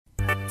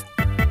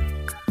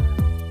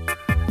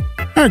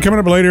All right,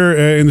 coming up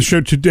later in the show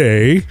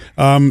today,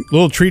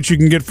 little treats you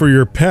can get for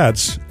your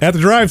pets at the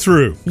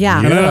drive-thru. Yeah.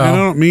 And I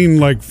don't mean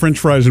like French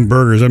fries and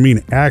burgers. I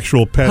mean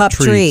actual pet Pup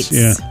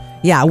treats.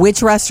 Yeah,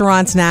 which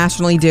restaurants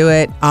nationally do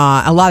it?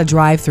 A lot of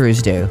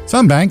drive-thrus do.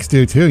 Some banks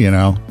do too, you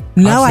know.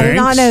 No, I did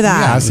not know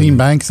that. Yeah, I've seen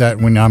banks that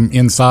when I'm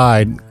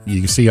inside,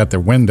 you see at the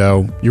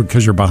window,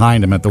 because you're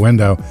behind them at the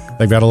window,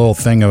 they've got a little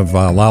thing of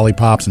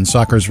lollipops and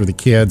suckers for the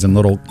kids and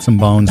some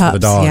bones for the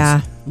dogs.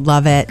 Yeah,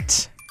 love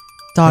it.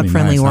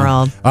 Dog-friendly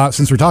world. Huh?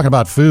 Since we're talking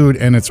about food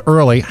and it's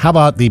early, how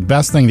about the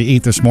best thing to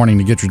eat this morning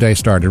to get your day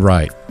started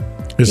right?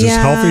 Is this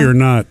healthy or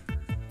not?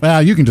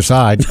 Well, you can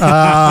decide.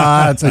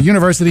 It's a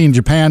university in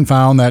Japan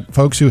found that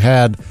folks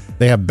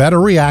they have better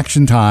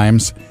reaction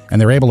times and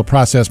they're able to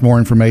process more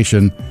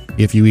information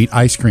if you eat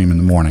ice cream in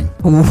the morning.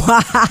 Wow.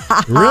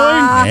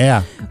 Really?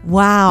 Yeah.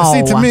 Wow.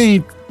 See, to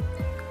me,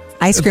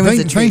 ice cream is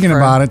a treat. Thinking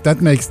about it,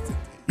 that makes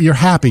you're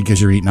happy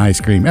because you're eating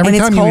ice cream. Every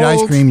time you eat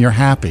ice cream, you're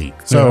happy.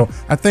 So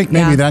I think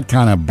maybe that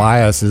kind of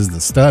biases the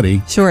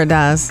study. Sure it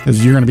does.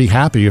 Because you're going to be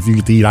happy if you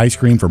get to eat ice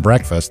cream for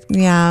breakfast.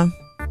 Yeah.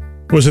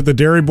 Was it the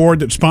Dairy Board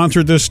that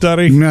sponsored this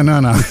study? No.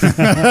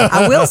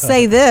 I will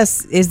say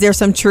this. Is there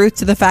some truth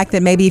to the fact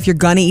that maybe if you're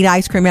going to eat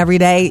ice cream every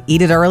day,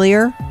 eat it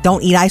earlier?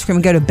 Don't eat ice cream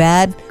and go to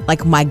bed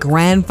like my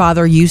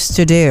grandfather used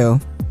to do.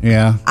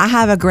 Yeah. I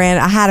had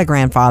a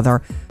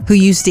grandfather who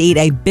used to eat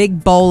a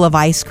big bowl of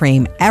ice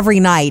cream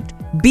every night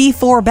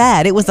before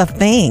bed. It was a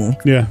thing.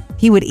 Yeah.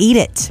 He would eat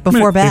it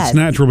before bed. It's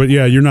natural, but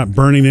you're not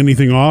burning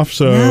anything off,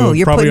 so no,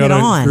 you're probably putting it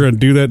on. If you're going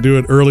to do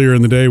it earlier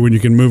in the day when you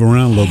can move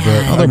around a little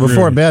bit. Although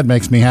before bed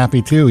makes me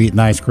happy too, eating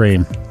ice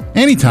cream.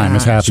 Anytime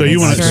is happy. So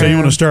you want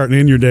to start and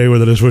end your day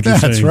with it, is what you're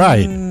saying. That's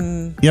right.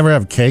 You ever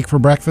have cake for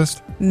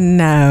breakfast?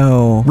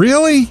 No.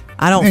 Really?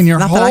 I don't. In your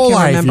not that I whole can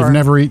life, remember. you've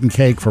never eaten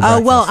cake for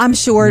breakfast? Oh, well, I'm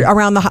sure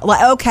around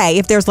okay,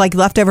 if there's like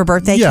leftover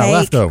birthday cake. Yeah,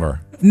 leftover.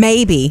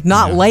 Maybe.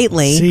 Not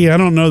lately. See, I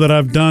don't know that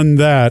I've done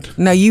that.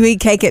 No, you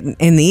eat cake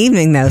in the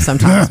evening, though,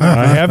 sometimes.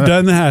 I have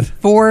done that.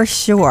 For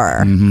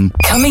sure. Mm-hmm.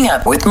 Coming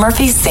up with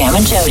Murphy, Sam,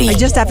 and Jody.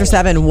 Just after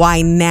 7,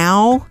 why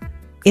now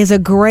is a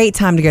great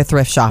time to go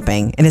thrift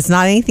shopping. And it's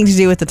not anything to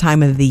do with the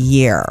time of the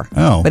year.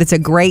 Oh. But it's a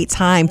great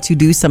time to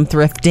do some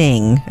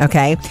thrifting,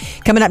 okay?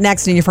 Coming up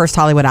next in your first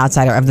Hollywood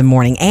Outsider of the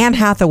morning, Anne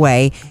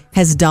Hathaway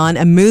has done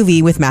a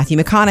movie with Matthew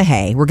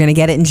McConaughey. We're going to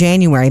get it in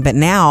January, but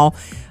now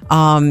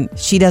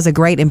she does a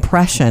great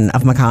impression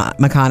of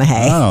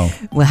McConaughey. Oh.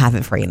 We'll have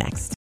it for you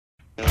next.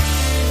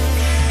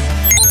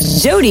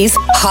 Jody's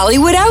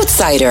Hollywood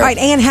Outsider. All right,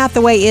 Anne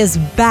Hathaway is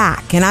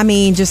back, and I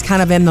mean, just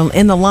kind of in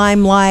the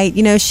limelight.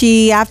 You know,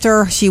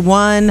 after she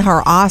won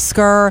her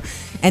Oscar,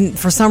 and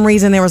for some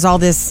reason there was all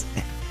this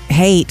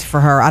hate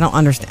for her. I don't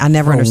understand. I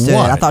never understood it.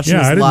 I thought she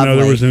was lovely. I didn't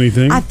know there was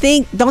anything. I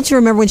think. Don't you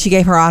remember when she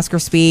gave her Oscar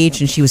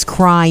speech and she was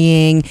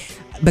crying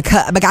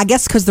but I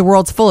guess because the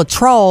world's full of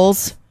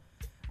trolls.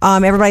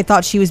 Everybody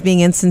thought she was being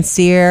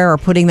insincere or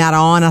putting that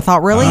on. I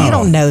thought, really? You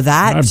don't know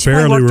that. I she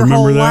barely worked her remember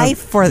whole that.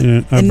 life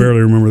I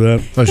barely remember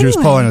that. So she was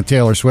pulling a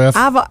Taylor Swift?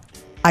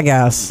 I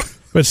guess.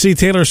 But see,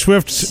 Taylor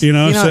Swift,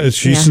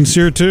 she's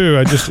sincere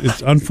too.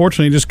 It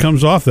unfortunately just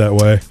comes off that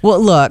way. Well,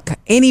 look,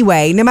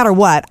 anyway, no matter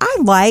what, I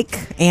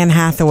like Anne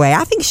Hathaway.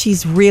 I think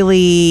she's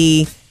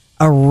really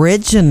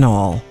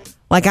original.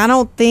 Like,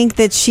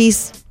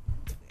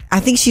 I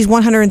think she's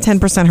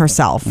 110%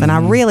 herself. And I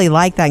really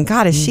like that. And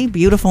God, is she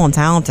beautiful and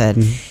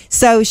talented.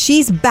 So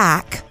she's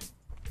back.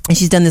 And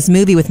she's done this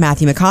movie with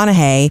Matthew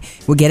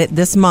McConaughey. We'll get it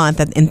this month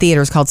in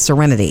theaters called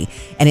Serenity.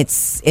 And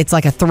it's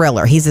like a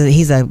thriller. He's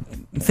a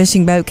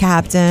fishing boat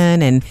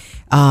captain, and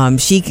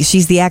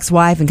she's the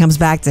ex-wife and comes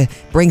back to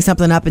bring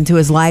something up into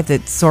his life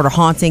that's sort of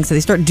haunting. So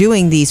they start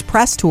doing these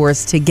press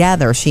tours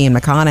together, she and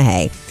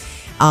McConaughey.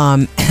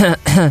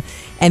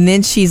 And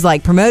then she's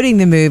like promoting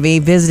the movie,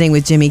 visiting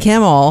with Jimmy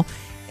Kimmel.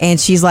 And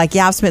she's like,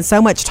 yeah, I've spent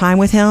so much time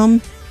with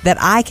him that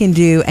I can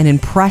do an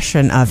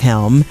impression of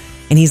him.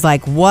 And he's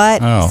like,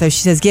 what? Oh. So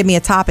she says, give me a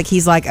topic.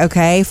 He's like,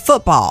 okay,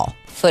 football.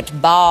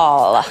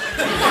 Football.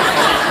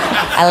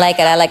 I like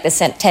it. I like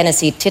the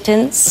Tennessee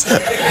Titans.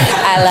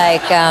 I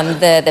like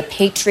the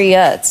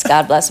Patriots.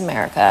 God bless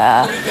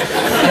America.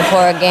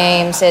 Before a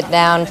game, sit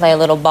down, play a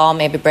little ball,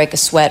 maybe break a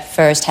sweat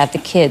first, have the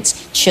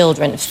kids,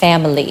 children,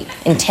 family,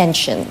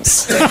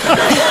 intentions.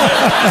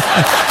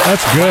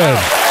 That's good.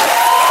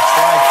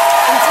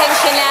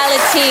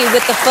 Intentionality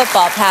with the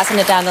football, passing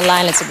it down the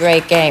line. It's a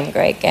great game,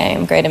 great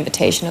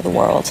invitation of the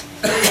world.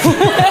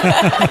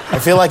 I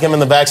feel like I'm in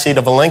the backseat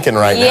of a Lincoln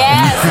right now.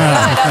 Yes,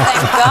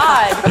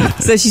 thank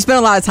God. So she spent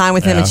a lot of time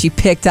with him, and she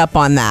picked up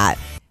on that.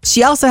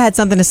 She also had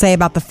something to say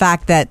about the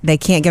fact that they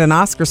can't get an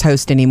Oscars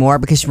host anymore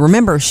because,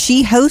 remember,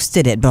 she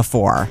hosted it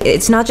before.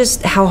 It's not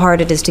just how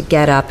hard it is to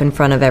get up in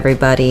front of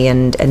everybody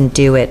and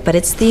do it, but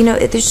it's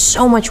there's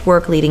so much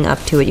work leading up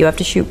to it. You have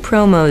to shoot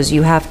promos,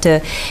 you have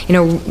to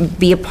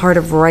be a part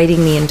of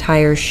writing the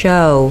entire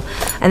show,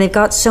 and they've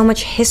got so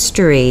much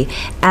history.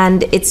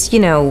 And it's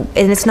and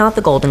it's not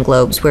the Golden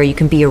Globes where you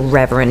can be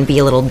irreverent, be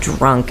a little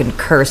drunk and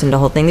curse and the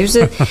whole thing. There's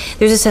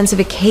a sense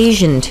of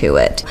occasion to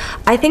it.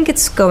 I think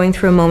it's going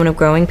through a moment of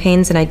growing growing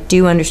pains, and I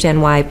do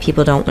understand why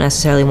people don't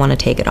necessarily want to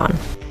take it on.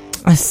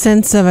 A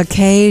sense of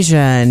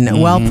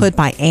occasion. Well put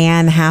by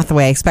Anne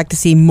Hathaway. Expect to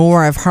see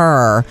more of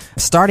her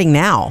starting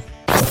now.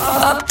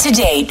 Up to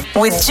date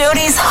with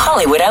Jody's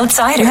Hollywood We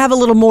Outsider. have a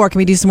little more. Can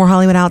we do some more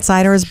Hollywood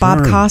Outsiders?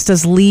 Bob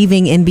Costa's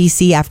leaving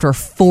NBC after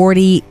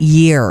 40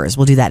 years.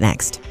 We'll do that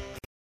next.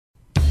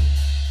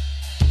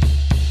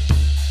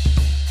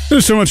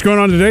 There's so much going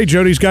on today.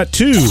 Jody's got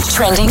two.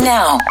 Trending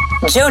now.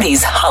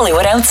 Jody's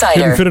Hollywood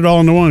Outsider. Couldn't fit it all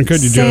into one,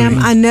 could you, Sam,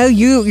 Jody? I know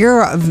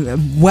you're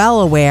well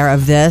aware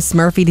of this.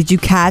 Murphy, did you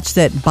catch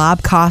that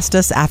Bob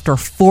Costas, after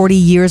 40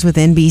 years with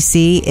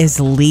NBC, is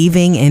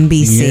leaving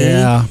NBC?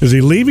 Yeah. Is he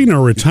leaving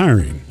or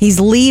retiring? He's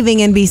leaving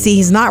NBC.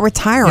 He's not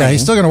retiring. Yeah,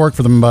 he's still going to work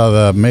for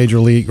the Major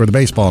League or the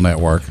Baseball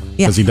Network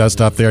because he does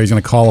stuff there. He's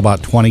going to call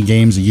about 20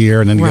 games a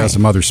year, and then he Right. does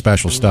some other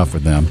special stuff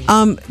with them.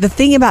 The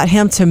thing about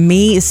him, to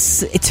me,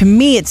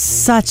 it's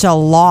such a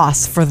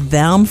loss for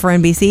them, for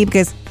NBC,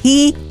 because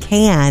he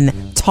can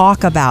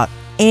talk about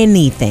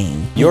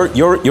anything.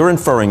 You're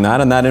inferring that,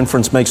 and that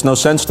inference makes no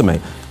sense to me.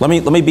 Let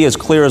me be as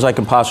clear as I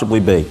can possibly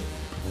be.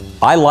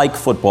 I like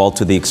football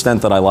to the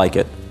extent that I like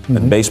it,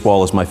 and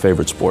baseball is my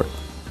favorite sport.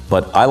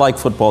 But I like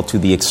football to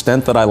the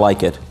extent that I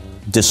like it,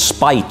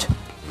 despite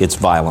its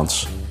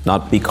violence,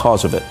 not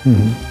because of it.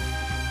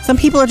 Some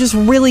people are just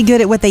really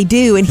good at what they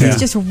do, and he's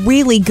just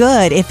really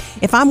good.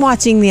 If I'm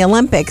watching the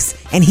Olympics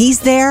and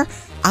he's there,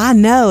 I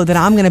know that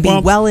I'm going to be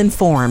well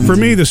informed. For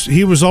me,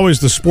 he was always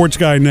the sports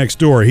guy next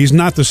door. He's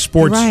not the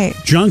sports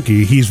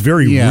junkie. He's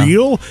very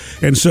real.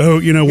 And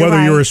so,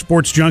 whether you're a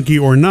sports junkie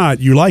or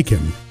not, you like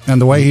him. And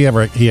the way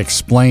he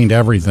explained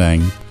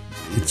everything,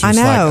 it's just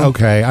like,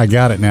 okay, I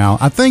got it now.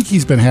 I think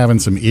he's been having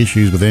some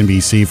issues with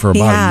NBC for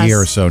about a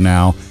year or so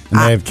now,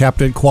 and they've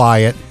kept it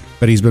quiet.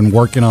 But he's been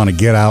working on a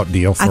get-out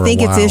deal for a while. I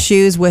think it's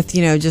issues with,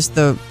 just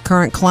the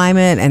current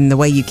climate and the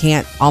way you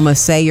can't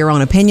almost say your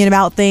own opinion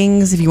about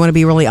things, if you want to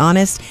be really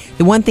honest.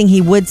 The one thing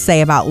he would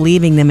say about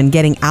leaving them and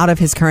getting out of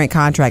his current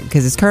contract,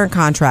 because his current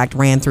contract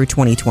ran through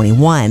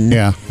 2021.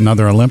 Yeah,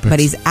 another Olympics. But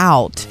he's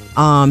out.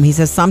 He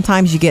says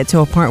sometimes you get to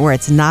a point where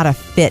it's not a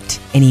fit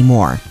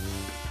anymore.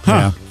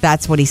 Huh.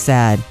 That's what he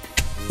said.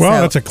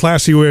 Well, that's a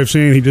classy way of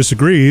saying he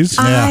disagrees.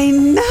 I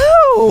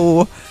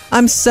know.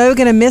 I'm so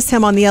going to miss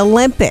him on the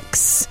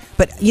Olympics.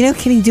 But, can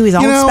he do his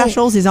own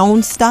specials, his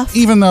own stuff?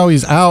 Even though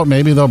he's out,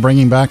 maybe they'll bring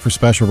him back for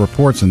special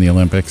reports in the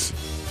Olympics.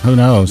 Who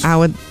knows?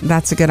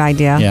 That's a good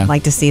idea. Yeah. I'd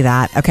like to see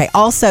that. Okay.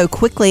 Also,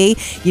 quickly,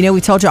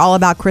 we told you all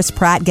about Chris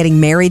Pratt getting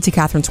married to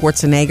Katherine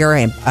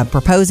Schwarzenegger and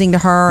proposing to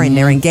her, and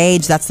they're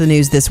engaged. That's the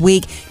news this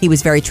week. He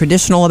was very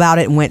traditional about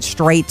it and went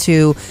straight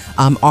to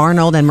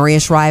Arnold and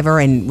Maria Shriver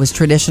and was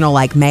traditional,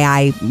 like, may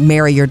I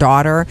marry your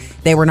daughter?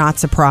 They were not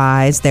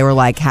surprised. They were,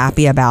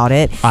 happy about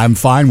it. I'm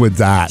fine with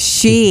that.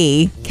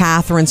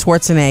 Katherine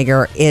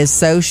Schwarzenegger, is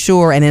so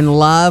sure and in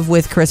love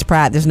with Chris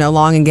Pratt. There's no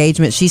long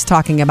engagement. She's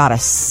talking about a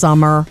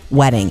summer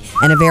wedding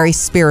and a very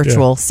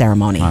spiritual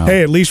ceremony. Wow.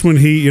 Hey, at least when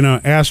he,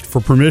 asked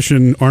for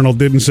permission, Arnold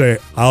didn't say,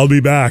 I'll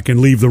be back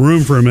and leave the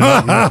room for a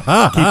minute.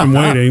 Keep him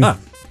waiting.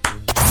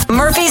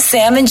 Murphy,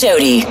 Sam, and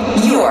Jody,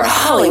 your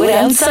Hollywood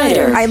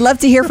Outsider. I'd love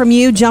to hear from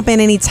you. Jump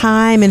in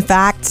anytime. In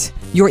fact,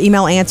 your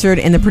email answered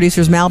in the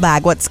producer's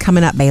mailbag. What's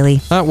coming up,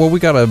 Bailey? Well, we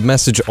got a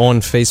message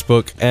on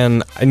Facebook,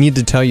 and I need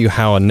to tell you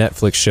how a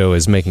Netflix show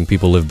is making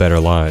people live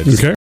better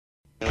lives. Okay.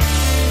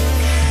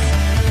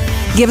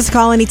 Give us a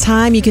call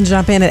anytime. You can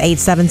jump in at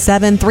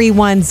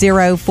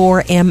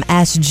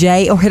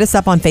 877-310-4MSJ or hit us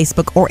up on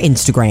Facebook or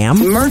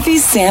Instagram. Murphy,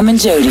 Sam, and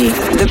Jody,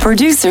 the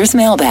producer's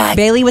mailbag.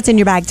 Bailey, what's in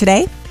your bag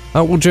today?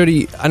 Well,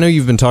 Jody, I know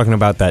you've been talking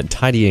about that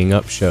Tidying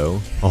Up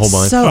show a whole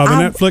bunch. So the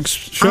Netflix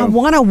show? I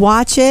want to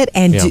watch it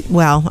and, I don't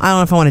know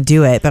if I want to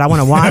do it, but I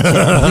want to watch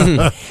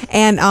it.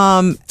 And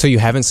so you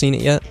haven't seen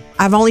it yet?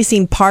 I've only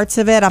seen parts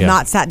of it. I've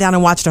not sat down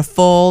and watched a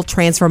full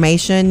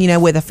transformation,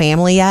 with a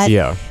family yet.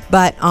 Yeah.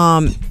 But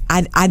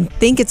I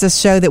think it's a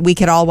show that we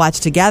could all watch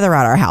together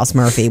at our house,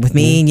 Murphy, with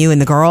me and you and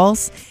the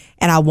girls.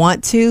 And I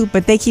want to,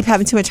 but they keep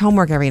having too much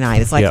homework every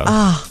night. It's like, really?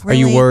 Are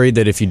you worried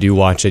that if you do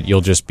watch it,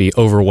 you'll just be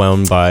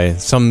overwhelmed by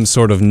some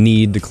sort of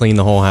need to clean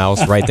the whole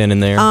house right then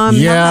and there?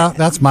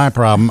 That's my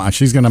problem. I'm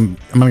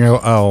gonna go,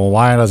 oh,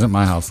 why doesn't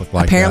my house look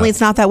like Apparently that?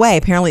 it's not that way.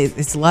 Apparently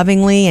it's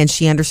lovingly, and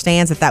she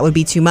understands that would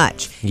be too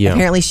much. Yeah.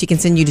 Apparently she can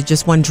send you to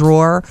just one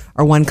drawer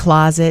or one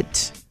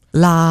closet.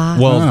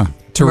 Well,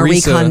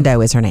 Marie Kondo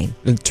is her name.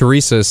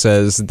 Teresa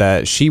says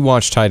that she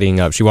watched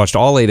Tidying Up. She watched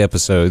all 8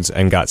 episodes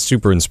and got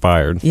super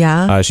inspired.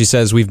 Yeah. She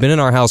says, we've been in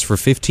our house for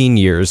 15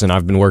 years, and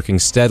I've been working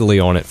steadily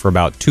on it for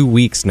about 2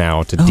 weeks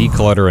now to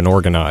declutter and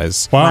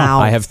organize.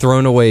 Wow. I have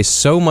thrown away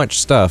so much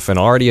stuff and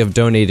already have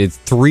donated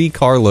 3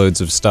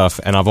 carloads of stuff,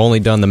 and I've only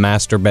done the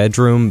master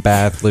bedroom,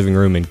 bath, living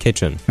room, and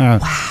kitchen. Wow.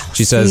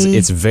 She says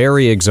it's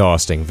very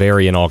exhausting,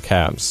 very in all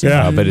caps,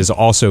 but is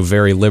also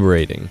very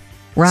liberating.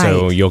 Right.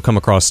 So you'll come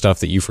across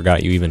stuff that you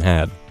forgot you even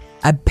had.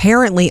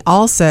 Apparently,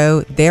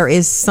 also, there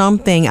is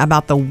something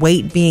about the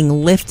weight being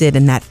lifted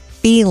and that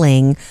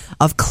feeling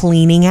of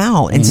cleaning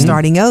out and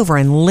starting over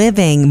and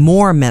living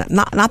more.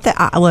 Not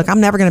that, look,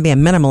 I'm never going to be a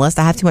minimalist.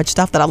 I have too much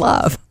stuff that I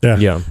love.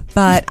 Yeah.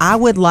 But I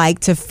would like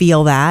to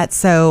feel that.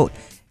 So,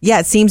 yeah,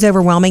 it seems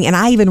overwhelming. And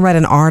I even read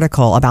an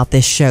article about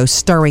this show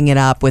stirring it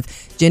up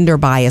with gender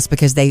bias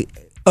because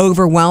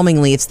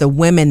overwhelmingly, it's the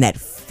women that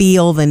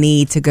feel the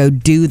need to go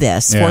do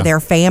this for their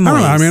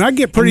families. I mean, I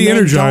get pretty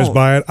energized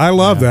by it. I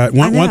love that.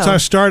 Once I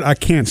start, I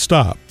can't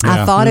stop.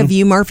 I thought of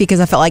you, Murphy, because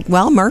I felt like,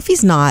 well,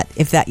 Murphy's not,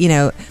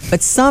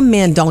 but some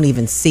men don't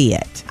even see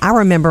it. I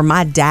remember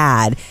my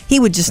dad, he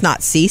would just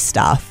not see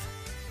stuff.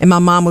 And my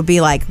mom would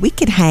be like, we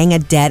could hang a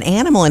dead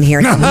animal in here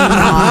and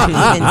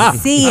not even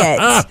see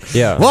it.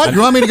 Yeah. What? You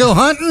want me to go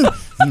hunting?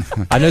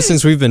 I know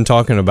since we've been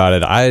talking about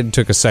it, I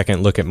took a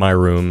second look at my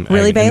room.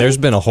 Really, and there's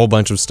been a whole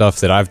bunch of stuff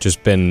that I've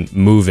just been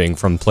moving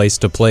from place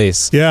to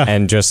place. Yeah.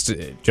 And just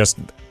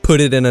put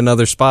it in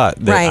another spot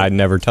that I'd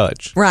never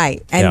touch.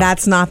 Right. And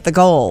that's not the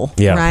goal.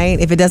 Yeah. Right?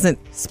 If it doesn't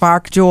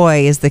spark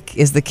joy is the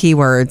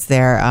keywords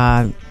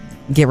there.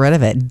 Get rid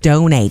of it.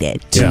 Donate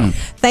it. Yeah.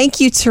 Thank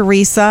you,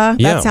 Teresa.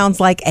 Yeah. That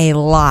sounds like a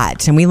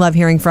lot. And we love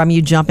hearing from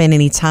you. Jump in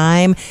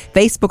anytime.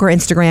 Facebook or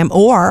Instagram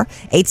or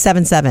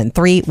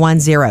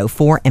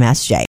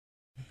 877-310-4MSJ.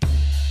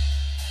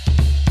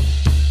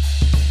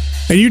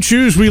 And you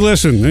choose, we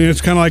listen.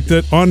 It's kind of like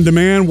that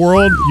on-demand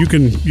world. You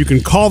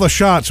can call the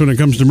shots when it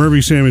comes to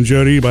Murphy, Sam, and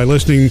Jody by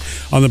listening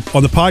on the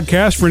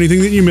podcast for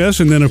anything that you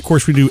miss. And then, of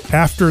course, we do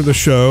after the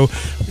show,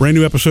 a brand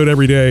new episode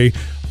every day,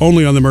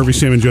 only on the Murphy,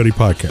 Sam, and Jody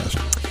podcast.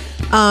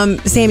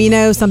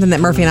 Sam, something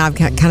that Murphy and I have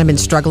kind of been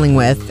struggling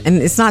with, and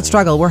it's not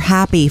struggle. We're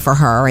happy for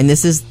her, and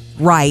this is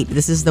right.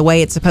 This is the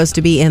way it's supposed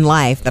to be in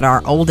life, that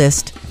our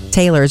oldest,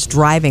 Taylor, is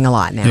driving a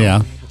lot now.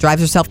 Yeah.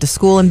 Drives herself to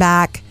school and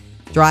back,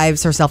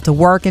 drives herself to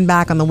work and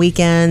back on the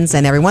weekends,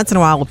 and every once in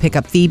a while will pick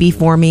up Phoebe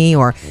for me.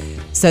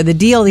 So the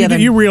deal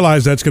you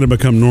realize that's going to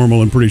become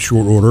normal in pretty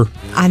short order.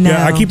 I know.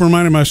 Yeah, I keep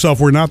reminding myself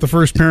we're not the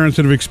first parents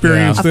that have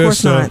experienced this. Of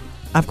course not.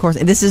 Of course.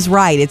 This is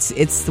right.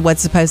 It's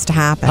what's supposed to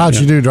happen. How'd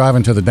you do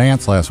driving to the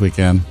dance last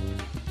weekend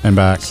and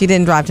back? She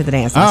didn't drive to the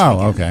dance last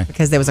weekend. Okay.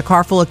 Because there was a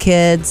car full of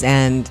kids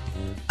and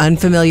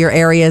unfamiliar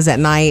areas at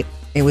night.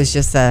 It was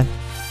just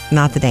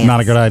not the dance.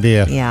 Not a good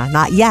idea. Yeah,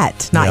 not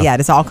yet. Not yet.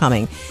 It's all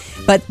coming.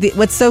 But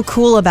what's so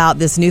cool about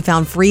this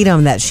newfound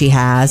freedom that she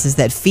has is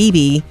that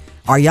Phoebe,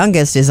 our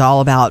youngest, is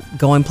all about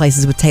going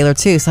places with Taylor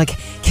too. So like,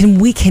 can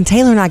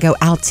Taylor and I go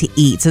out to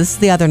eat? So this is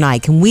the other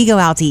night. Can we go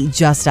out to eat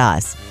just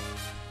us?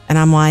 And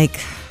I'm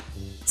like,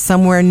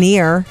 somewhere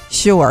near,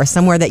 sure.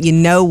 Somewhere that you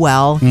know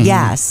well,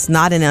 yes.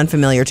 Not in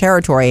unfamiliar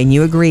territory. And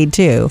you agreed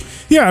too.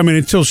 Yeah, I mean,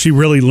 until she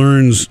really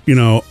learns,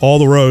 all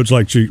the roads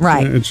like she...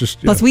 Right. It's just...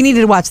 Yeah. Plus, we needed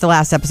to watch the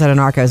last episode of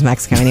Narcos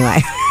Mexico anyway.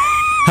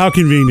 How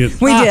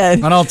convenient. We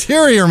did. An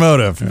ulterior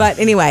motive. But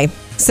anyway,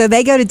 so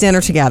they go to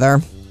dinner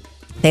together.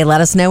 They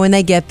let us know when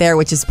they get there,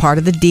 which is part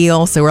of the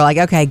deal. So we're like,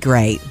 okay,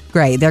 great.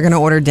 They're going to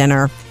order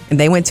dinner. And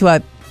they went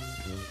to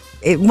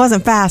it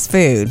wasn't fast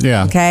food.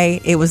 Yeah.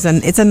 Okay.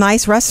 It's a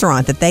nice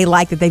restaurant that they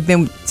like, that they've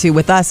been to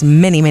with us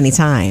many, many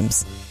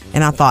times.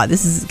 And I thought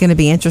this is going to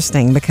be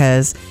interesting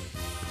because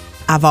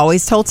I've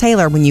always told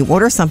Taylor, when you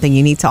order something,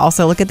 you need to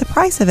also look at the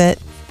price of it.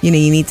 You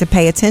need to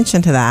pay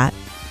attention to that.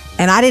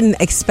 And I didn't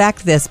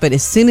expect this, but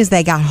as soon as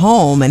they got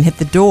home and hit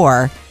the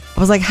door, I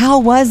was like, how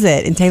was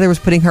it? And Taylor was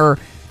putting her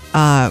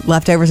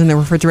leftovers in the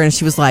refrigerator and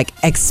she was like,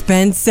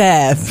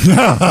 expensive.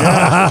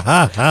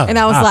 And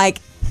I was like,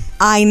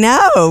 I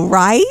know,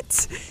 right?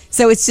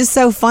 So it's just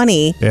so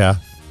funny. Yeah.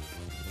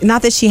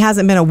 Not that she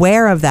hasn't been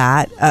aware of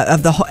that,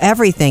 of the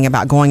everything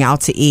about going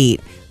out to eat,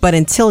 but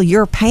until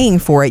you're paying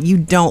for it, you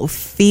don't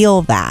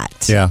feel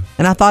that. Yeah.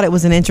 And I thought it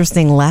was an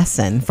interesting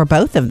lesson for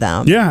both of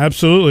them. Yeah,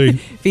 absolutely.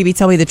 Phoebe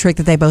told me the trick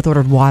that they both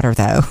ordered water,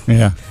 though.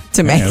 Yeah.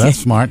 To make that's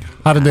smart.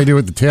 How did they do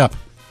with the tip?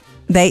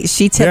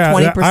 She tipped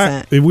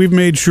 20%. We've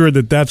made sure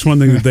that's one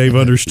thing that they've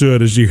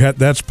understood is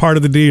that's part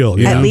of the deal.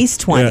 At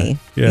least 20.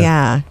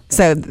 Yeah.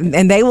 So,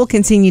 and they will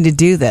continue to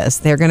do this.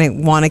 They're going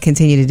to want to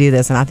continue to do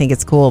this, and I think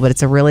it's cool. But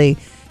it's a really,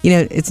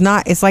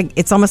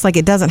 it's almost like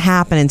it doesn't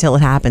happen until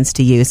it happens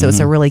to you. So it's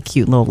a really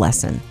cute little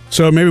lesson.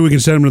 So maybe we can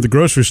send them to the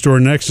grocery store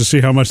next to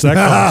see how much that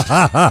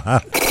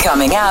costs.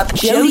 Coming up,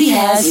 Jody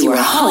has your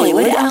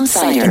Hollywood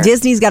Outsider.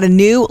 Disney's got a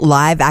new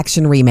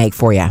live-action remake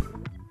for you.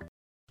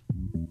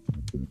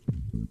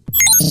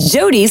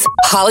 Jody's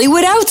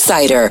Hollywood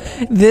Outsider.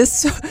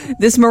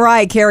 This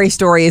Mariah Carey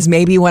story is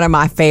maybe one of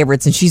my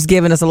favorites, and she's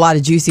given us a lot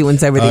of juicy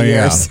ones over the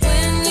years.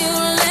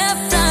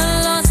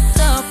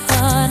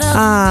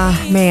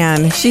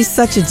 Man, she's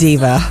such a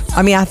diva.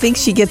 I mean, I think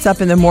she gets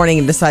up in the morning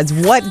and decides,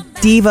 what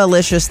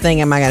diva-licious thing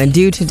am I going to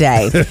do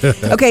today?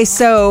 Okay,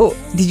 so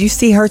did you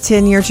see her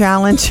 10-year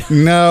challenge?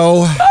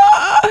 No.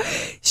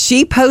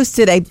 She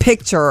posted a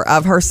picture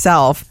of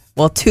herself.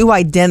 Well, 2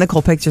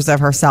 identical pictures of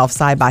herself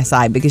side by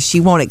side because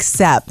she won't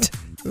accept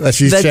the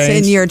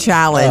 10-year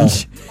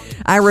challenge.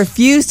 I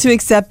refuse to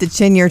accept the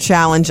 10-year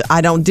challenge.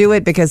 I don't do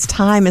it because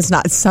time is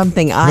not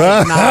something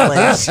I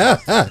acknowledge.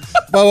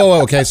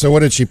 Whoa. Okay, so what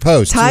did she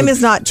post? Time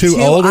is not two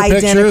older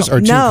identical pictures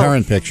or two No.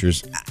 current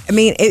pictures? I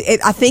mean,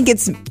 I think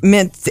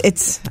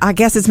I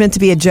guess it's meant to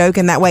be a joke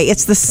in that way.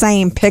 It's the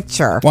same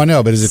picture. Well,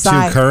 no, but is it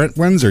two current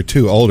ones or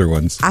two older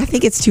ones? I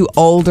think it's two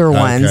older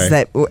ones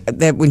that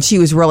when she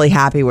was really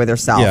happy with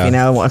herself. Yeah. You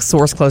know, a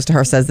source close to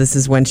her says this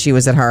is when she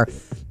was at her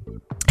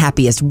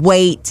happiest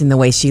weight and the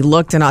way she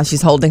looked and all.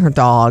 She's holding her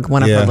dog,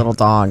 one of her little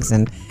dogs,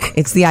 and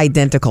it's the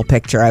identical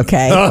picture.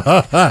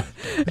 Okay.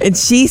 And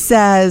she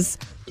says,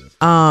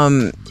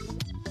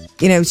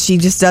 you know, she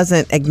just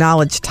doesn't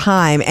acknowledge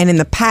time. And in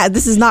the past,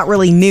 this is not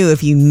really new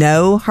if you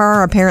know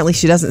her. Apparently,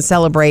 she doesn't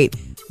celebrate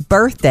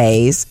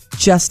birthdays,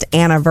 just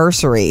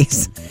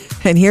anniversaries.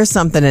 And here's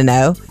something to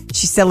know.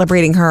 She's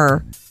celebrating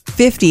her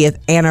 50th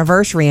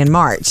anniversary in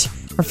March.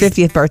 Her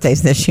 50th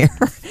birthday's this year.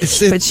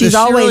 But she's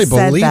always really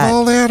said believe that.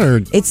 all that?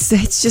 Or?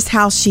 It's just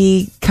how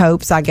she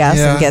copes, I guess,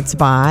 and gets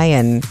by.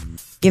 And,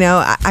 you know,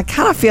 I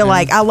kind of feel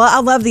like I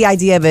love the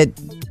idea of it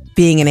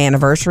being an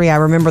anniversary. I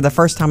remember the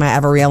first time I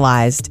ever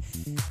realized,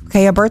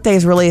 okay, a birthday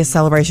is really a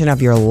celebration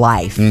of your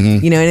life.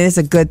 You know, and it is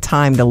a good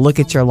time to look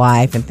at your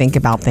life and think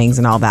about things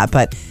and all that.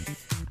 But,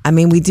 I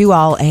mean, we do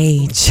all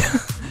age.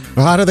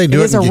 Well, how do they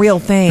do it? It is a real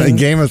thing. In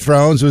Game of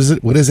Thrones,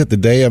 what is it, the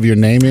day of your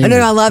naming? Oh, no,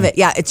 I love it.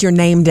 Yeah, it's your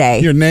name day.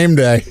 Your name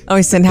day. I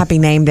always send happy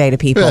name day to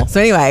people. So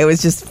anyway, it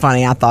was just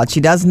funny. I thought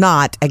she does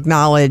not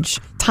acknowledge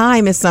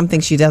time is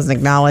something she doesn't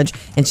acknowledge,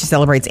 and she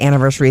celebrates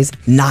anniversaries,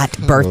 not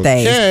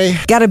birthdays. Okay.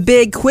 Got a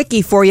big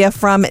quickie for you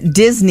from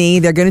Disney.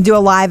 They're going to do a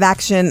live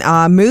action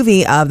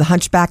movie of The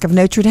Hunchback of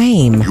Notre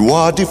Dame. You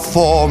are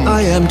deformed.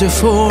 I am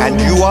deformed. And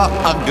you are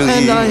ugly.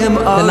 And I am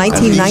The ugly.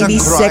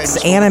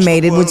 1996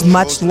 animated was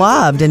much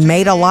loved and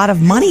made a lot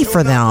of money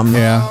for them.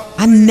 Yeah.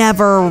 I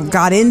never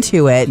got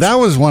into it. That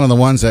was one of the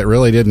ones that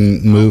really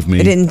didn't move me.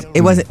 It didn't. It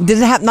wasn't. Did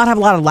it not have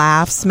a lot of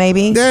laughs?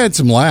 Maybe. They had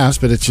some laughs,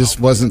 but it just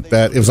wasn't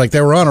that. It was like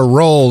they were on a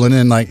roll, and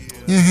then like.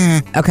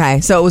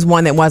 Okay, so it was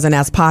one that wasn't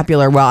as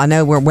popular. Well, I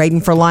know we're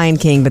waiting for Lion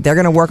King, but they're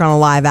going to work on a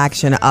live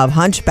action of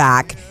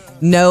Hunchback.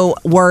 No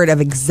word of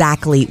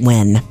exactly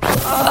when.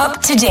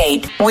 Up to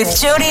date with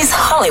Jody's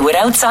Hollywood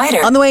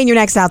Outsider. On the way in your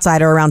next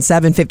Outsider around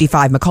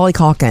 7:55, Macaulay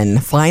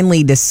Culkin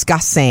finally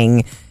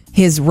discussing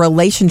his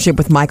relationship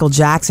with Michael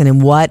Jackson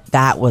and what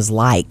that was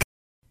like.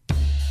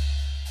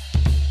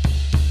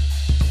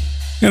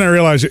 And I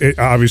realize,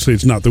 obviously,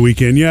 it's not the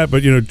weekend yet,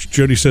 but, you know,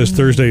 Jody says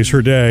Thursday is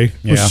her day.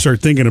 Yeah. Let's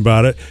start thinking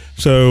about it.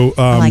 So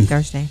I like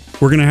Thursday.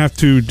 We're going to have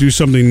to do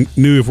something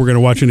new if we're going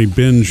to watch any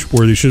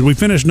binge-worthy shows. We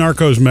finished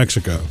Narcos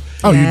Mexico.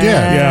 Oh, you did?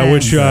 Yeah,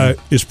 which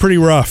is pretty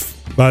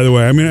rough, by the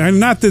way. I mean,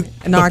 not that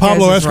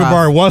Pablo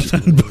Escobar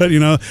wasn't, but, you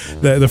know,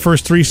 the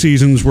first 3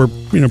 seasons were,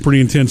 you know,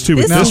 pretty intense, too.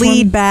 But This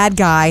lead bad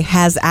guy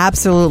has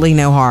absolutely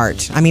no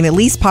heart. I mean, at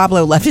least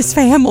Pablo left his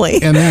family.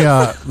 And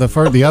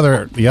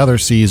the other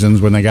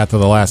seasons, when they got to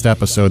the last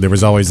episode, there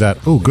was always that,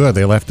 oh, good,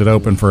 they left it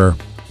open for...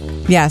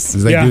 Yes.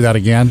 Did they do that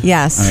again?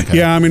 Yes. Okay.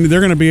 Yeah, I mean,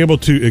 they're going to be able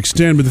to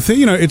extend, but the thing,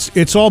 you know,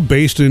 it's all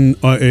based in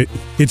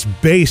it's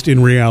based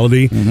in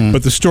reality,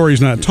 but the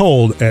story's not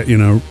told at, you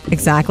know,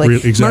 Exactly.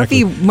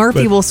 exactly.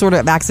 Murphy will sort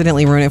of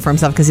accidentally ruin it for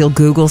himself because he'll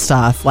Google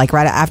stuff. Like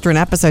right after an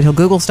episode, he'll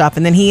Google stuff,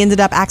 and then he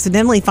ended up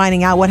accidentally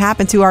finding out what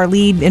happened to our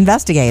lead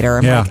investigator.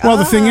 I'm like, well,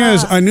 the thing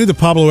is, I knew the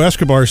Pablo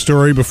Escobar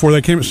story before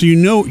that came, so you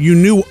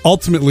knew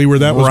ultimately where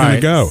that was going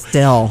to go.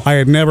 Still, I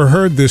had never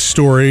heard this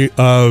story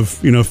of,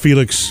 you know,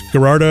 Felix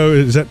Gerardo.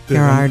 Is that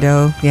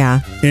Gerardo? Yeah.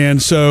 And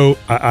so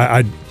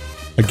I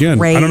again,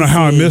 Crazy. I don't know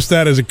how I missed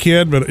that as a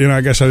kid, but, you know,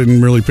 I guess I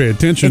didn't really pay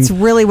attention. It's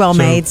really well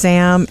made,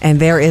 Sam, and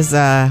there is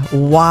a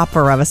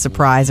whopper of a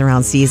surprise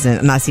around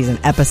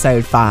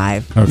episode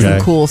 5. Okay. Some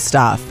cool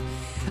stuff.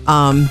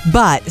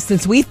 But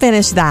since we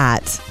finished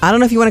that, I don't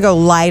know if you want to go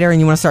lighter and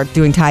you want to start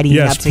doing tidying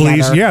up together.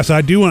 Yes, please. Yes,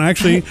 I do want.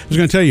 Actually, I was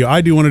going to tell you,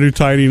 I do want to do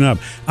tidying up.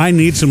 I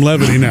need some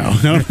levity now.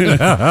 Okay,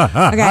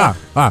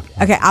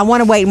 I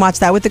want to wait and watch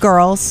that with the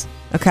girls.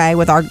 Okay,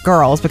 with our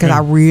girls, because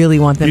I really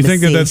want them to see. You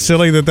think that's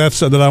silly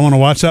that I want to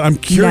watch that? I'm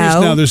curious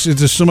now. There's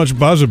just so much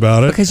buzz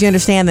about it. Because you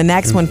understand the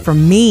next one for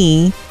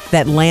me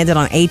that landed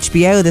on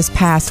HBO this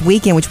past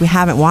weekend, which we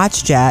haven't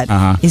watched yet,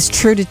 is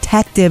True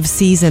Detective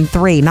Season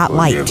 3, not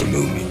Light. You ever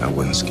knew me, I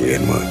wasn't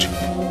scared much.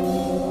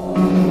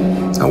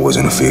 I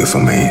wasn't a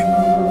fearful man.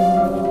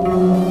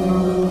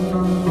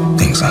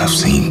 Things I've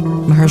seen.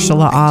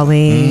 Mahershala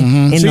Ali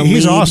in the lead.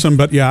 He's awesome,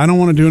 but yeah, I don't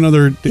want to do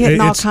another.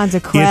 Getting all kinds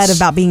of cred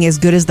about being as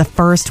good as the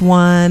first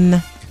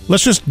one.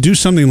 Let's just do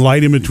something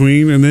light in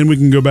between, and then we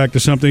can go back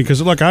to something.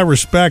 Because look, I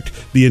respect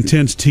the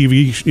intense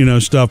TV, you know,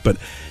 stuff, but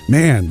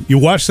man, you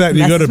watch that and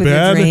you go to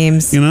bed.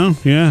 Dreams. You know,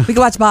 yeah. We could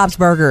watch Bob's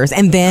Burgers,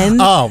 and then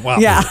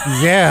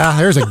yeah,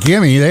 there's a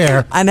gimme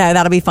there. I know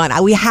that'll be fun.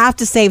 We have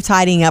to save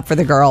tidying up for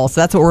the girls,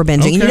 so that's what we're binging.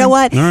 Okay. And you know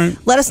what? All right.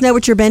 Let us know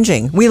what you're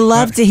binging. We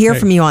love to hear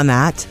from you on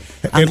that.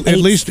 At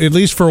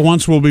least for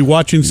once, we'll be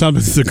watching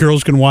something that the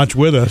girls can watch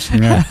with us.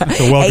 Yeah.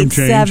 So welcome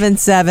change.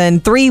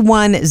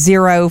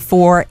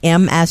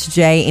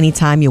 877-3104-MSJ.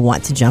 Anytime you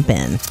want to jump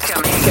in.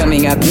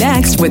 Coming up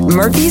next with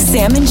Murphy,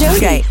 Sam, and Jody.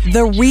 Okay,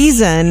 the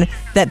reason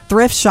that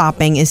thrift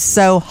shopping is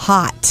so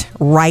hot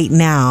right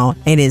now,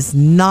 it is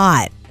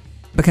not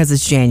because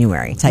it's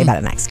January. I'll tell you about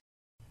it next.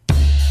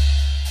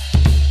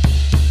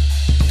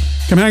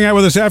 Come hang out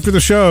with us after the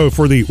show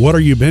for the What Are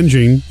You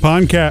Binging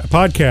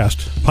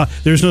podcast.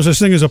 There's no such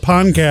thing as a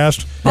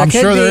podcast. I'm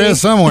sure there is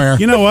somewhere.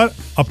 You know what?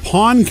 A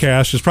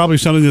Pawncast is probably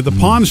something that the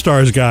Pawn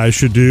Stars guys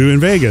should do in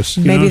Vegas.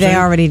 You Maybe they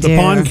already do. The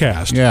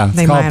Pawncast. Yeah, it's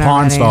They called might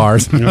Pawn already.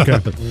 Stars. Okay.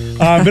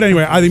 But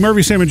anyway, the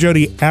Murphy, Sam, and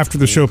Jody After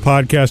the Show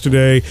podcast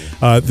today.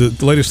 The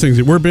latest things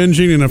that we're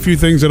binging and a few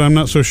things that I'm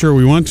not so sure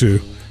we want to.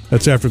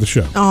 That's after the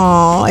show.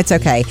 Oh, it's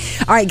okay.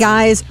 All right,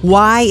 guys,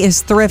 why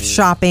is thrift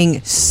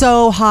shopping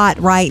so hot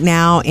right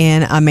now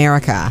in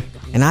America?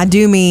 And I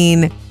do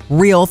mean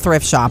real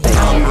thrift shopping.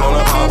 By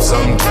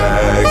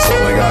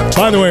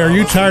the way, are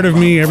you tired of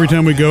me every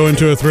time we go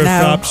into a thrift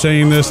No. shop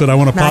saying this, that I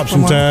want to Not pop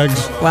some anymore.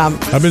 tags? Well,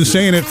 I've been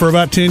saying it for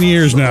about 10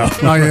 years now.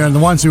 No, yeah, the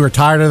ones who are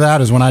tired of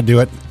that is when I do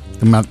it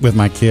with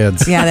my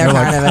kids. yeah, they're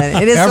tired of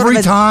it. It is Every sort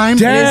of a, time.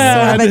 It is sort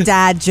of Dad. a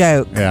dad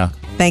joke. Yeah.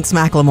 Thanks,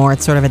 Macklemore.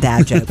 It's sort of a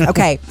dad joke.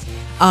 Okay.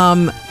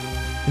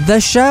 The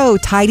show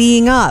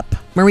Tidying Up,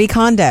 Marie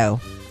Kondo.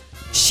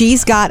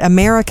 She's got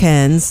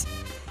Americans,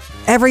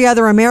 every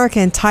other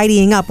American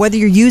tidying up, whether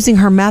you're using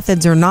her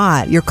methods or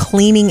not. You're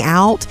cleaning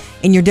out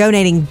and you're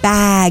donating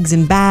bags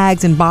and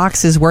bags and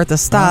boxes worth of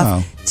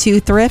stuff to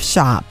thrift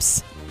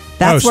shops.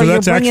 That's so where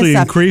that's you're bringing actually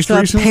stuff. increased so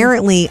recently?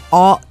 apparently,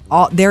 all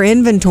their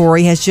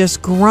inventory has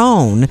just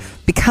grown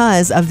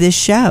because of this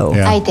show.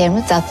 Yeah. Item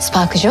that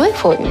spark joy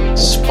for you.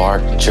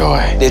 Spark joy.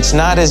 It's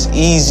not as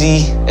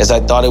easy as I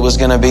thought it was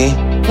going to be.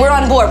 We're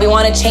on board. We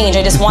want to change.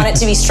 I just want it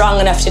to be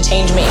strong enough to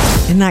change me.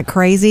 Isn't that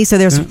crazy? So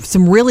there's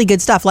some really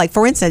good stuff. Like,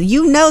 for instance,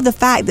 the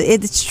fact that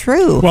it's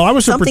true. Well, I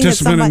was a Something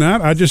participant in that.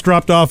 I just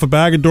dropped off a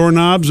bag of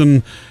doorknobs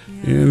and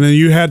then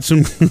you had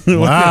some.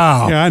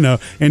 Wow. Yeah, I know.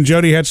 And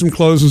Jody had some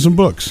clothes and some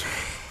books.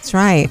 That's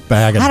right.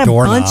 Bag of I had a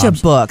doorknobs. bunch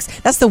of books.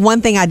 That's the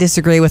one thing I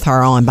disagree with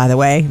her on, by the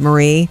way,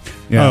 Marie.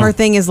 Yeah. Her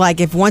thing is like,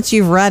 if once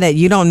you've read it,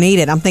 you don't need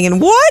it. I'm thinking,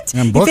 what?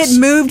 And if books- it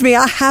moved me,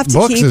 I have to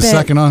Books keep is it.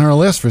 second on her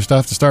list for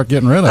stuff to start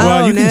getting rid of.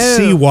 Well, you can no.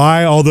 see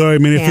why. Although, I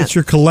mean, if Can't. it's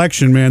your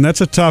collection, man, that's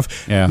a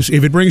tough. Yeah.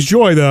 If it brings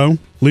joy, though,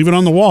 leave it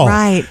on the wall.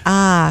 Right.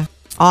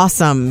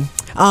 Awesome.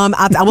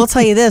 I will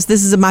tell you this.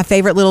 This is my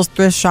favorite little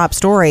thrift shop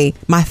story.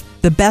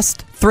 The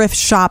best thrift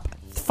shop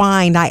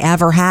find I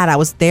ever had. I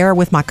was there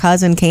with my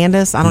cousin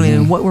Candace. I don't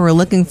even know what we were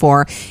looking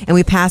for. And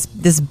we passed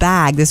this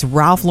bag, this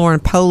Ralph Lauren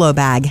polo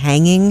bag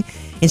hanging.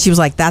 And she was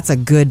like, that's a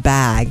good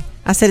bag.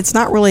 I said, it's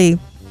not really,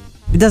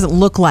 it doesn't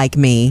look like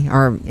me.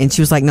 And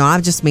she was like, no, I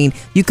just mean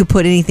you could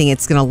put anything.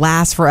 It's going to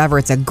last forever.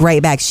 It's a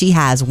great bag. She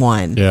has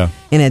one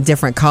in a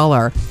different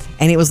color.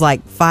 And it was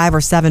like $5 or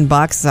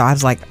 $7. So I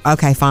was like,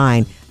 okay,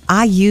 fine.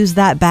 I use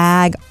that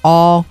bag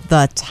all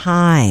the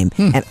time,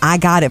 and I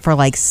got it for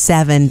like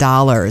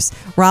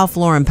 $7. Ralph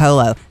Lauren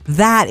polo.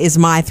 That is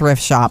my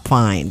thrift shop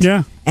find.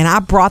 Yeah. And I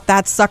brought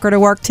that sucker to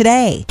work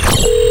today.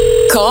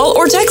 Call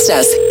or text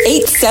us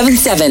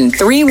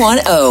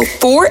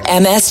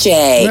 877-310-4MSJ.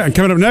 Yeah, and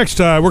coming up next,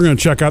 we're going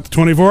to check out the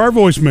 24-hour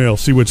voicemail,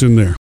 see what's in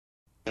there.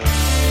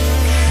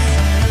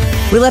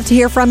 We love to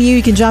hear from you.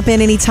 You can jump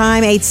in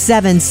anytime,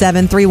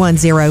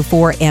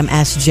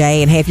 877-310-4MSJ.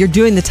 And hey, if you're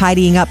doing the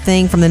tidying up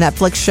thing from the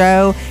Netflix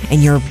show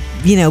and you're,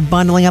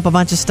 bundling up a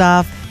bunch of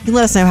stuff, you can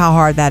let us know how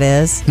hard that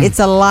is. It's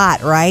a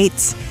lot, right?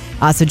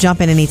 So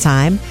jump in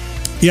anytime.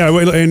 Yeah,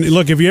 and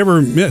look, if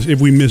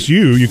we miss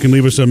you, you can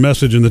leave us a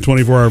message in the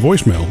 24-hour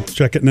voicemail.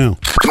 Check it now.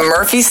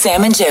 Murphy,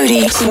 Sam, and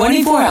Jody,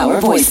 24-hour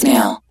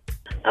voicemail.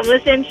 I'm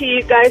listening to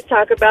you guys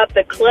talk about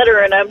the clutter,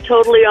 and I'm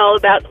totally all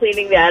about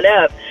cleaning that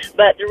up.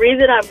 But the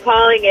reason I'm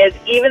calling is,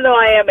 even though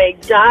I am a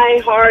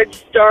die-hard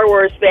Star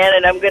Wars fan,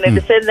 and I'm going to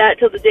defend that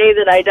till the day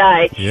that I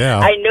die,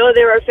 I know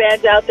there are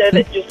fans out there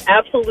that just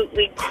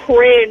absolutely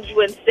cringe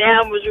when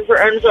Sam was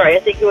referring. I'm sorry, I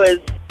think it was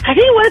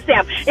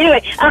Sam.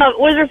 Anyway,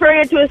 was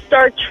referring to a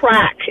Star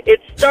Trek.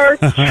 It's Star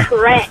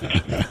Trek.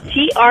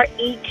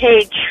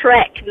 T-R-E-K,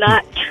 Trek,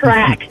 not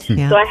track.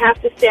 Yeah. So I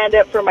have to stand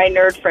up for my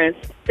nerd friends.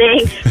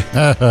 Thanks.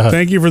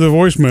 Thank you for the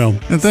voicemail.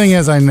 The thing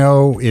is, I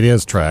know it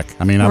is Trek.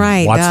 I mean,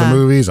 I've watched the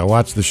movies, I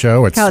watched the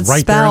show. It's How it's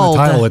right there in spelled. the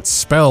title. It's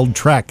spelled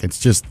Trek. It's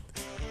just...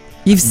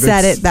 You've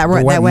said it that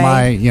way.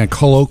 My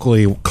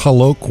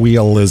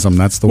colloquialism.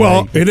 That's the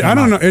way. I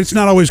don't know. It's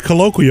not always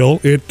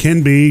colloquial. It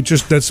can be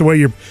just that's the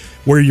way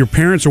where your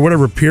parents or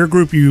whatever peer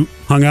group you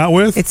hung out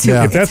with. If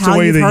that's it's the how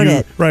way you've that heard you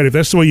it. right. If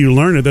that's the way you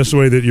learn it, that's the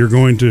way that you're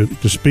going to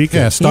speak.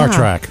 Yeah, it. Star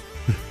Trek.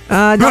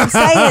 Don't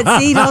say it.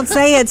 See, don't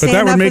say it. But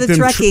Stand up for the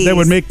Trekkies. that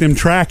would make them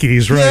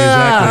trackies, right? Yeah.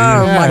 Exactly.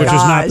 Oh, my which is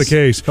not gosh. the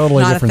case.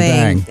 Totally Not a different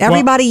thing. thing.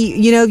 Everybody,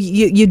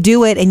 you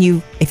do it, and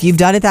if you've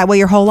done it that way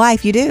your whole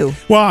life, you do.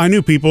 Well, I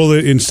knew people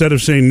that instead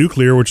of saying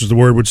nuclear, which is the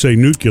word, would say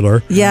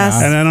nuclear.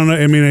 Yes. And I don't know.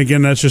 I mean,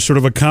 again, that's just sort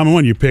of a common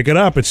one. You pick it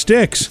up, it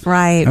sticks.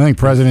 Right. I think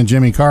President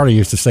Jimmy Carter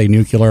used to say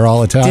nuclear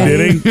all the time.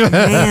 Did he?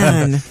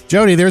 Man.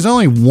 Jody, there's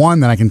only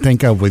one that I can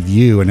think of with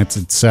you, and it's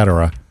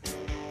etc.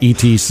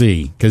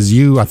 ETC. Because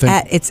I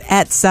think... It's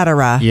et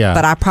cetera. Yeah.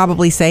 But I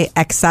probably say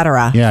et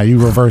cetera. Yeah,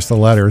 you reverse the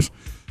letters.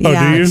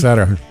 Yeah. do you? Et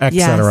cetera. Et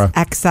cetera. Yes,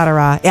 et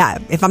cetera. Yeah,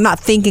 if I'm not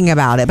thinking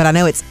about it, but I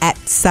know it's et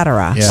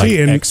cetera. Yeah. Like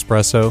See, and-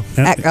 espresso.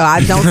 I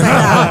don't say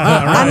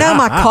that. I know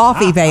my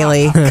coffee,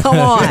 Bailey. Come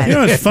on. You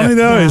know what's funny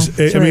though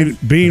is, I mean,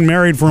 being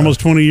married for almost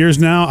 20 years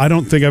now, I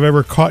don't think I've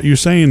ever caught you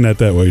saying that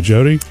way,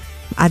 Jody.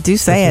 I do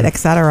say it, et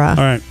cetera. All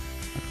right,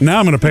 now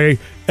I'm going to pay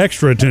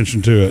extra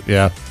attention to it.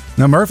 Yeah.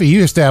 Now, Murphy, you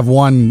used to have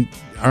one.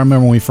 I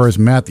remember when we first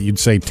met that you'd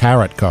say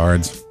tarot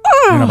cards.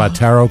 You know about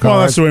tarot cards? Well,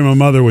 that's the way my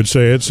mother would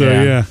say it. So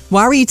yeah.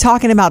 Why were you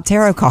talking about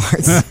tarot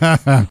cards? Well,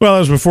 that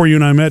was before you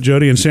and I met,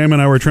 Jody, and Sam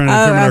and I were trying to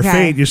determine our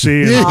fate. You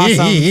see.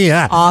 Awesome.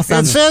 Yeah. Awesome.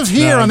 It says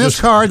here on this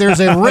card there's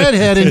a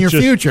redhead in your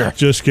future.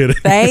 Just kidding.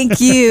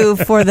 Thank you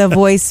for the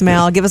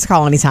voicemail. Give us a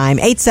call anytime.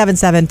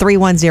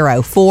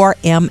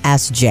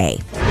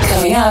 877-310-4MSJ.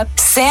 Coming up,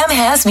 Sam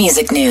has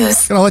music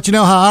news. Gonna let you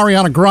know how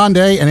Ariana Grande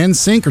and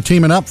NSYNC are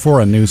teaming up for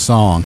a new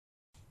song.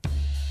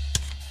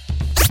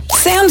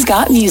 Sam's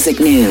got music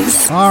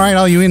news. All right,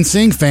 all you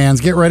NSYNC fans,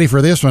 get ready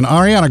for this one.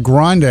 Ariana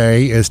Grande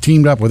is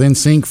teamed up with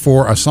NSYNC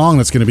for a song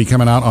that's going to be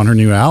coming out on her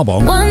new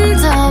album. One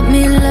taught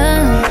me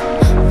love.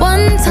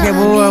 One taught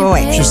Okay,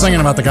 wait. She's singing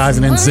about the guys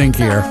in NSYNC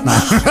here.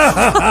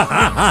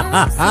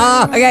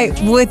 Okay,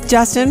 with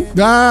Justin?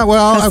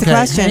 Well, That's the okay.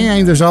 question.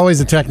 And there's always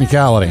a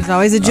technicality. There's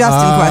always a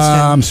Justin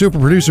question. Super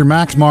producer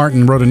Max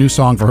Martin wrote a new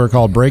song for her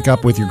called Break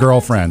Up With Your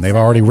Girlfriend. They've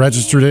already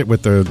registered it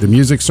with the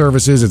music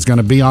services. It's going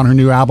to be on her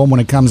new album when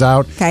it comes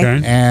out.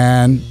 Okay.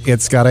 And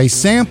it's got a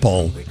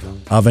sample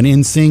of an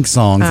NSYNC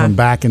song from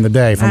back in the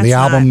day, from the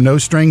That's album No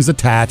Strings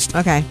Attached.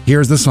 Okay.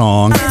 Here's the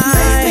song.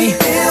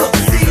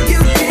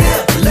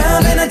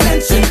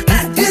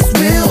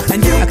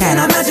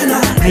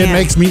 It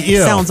makes me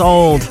ill. Sounds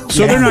old.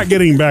 So they're not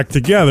getting back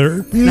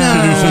together to do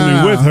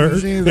something with her.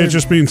 They're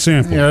just being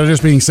sampled. Yeah, they're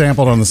just being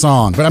sampled on the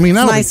song. But I mean,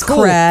 that'll Nice be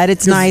cool. cred.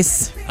 It's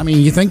nice. I mean,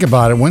 you think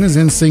about it. When has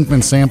NSYNC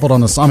been sampled on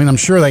the song? I mean, I'm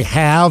sure they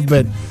have,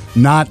 but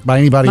not by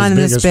anybody Not as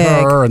big this as big.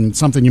 her, and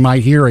something you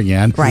might hear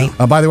again. Right.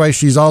 By the way,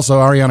 she's also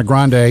Ariana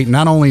Grande.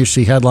 Not only is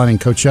she headlining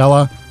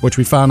Coachella, which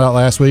we found out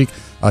last week,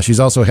 she's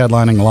also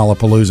headlining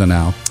Lollapalooza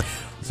now.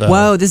 So,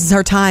 Whoa, this is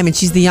her time, and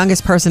she's the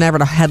youngest person ever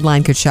to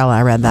headline Coachella.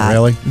 I read that.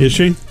 Really? Is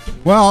she?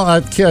 Well,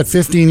 that kid,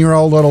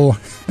 15-year-old little...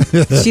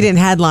 She didn't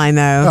headline,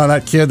 though. Oh,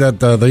 that kid,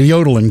 the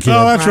yodeling kid.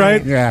 Oh, that's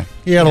right. Yeah,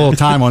 he had a little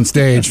time on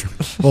stage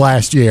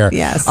last year.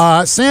 Yes.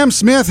 Sam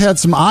Smith had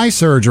some eye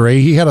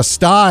surgery. He had a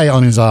sty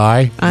on his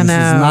eye. I This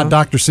is know. not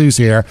Dr. Seuss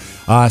here.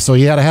 So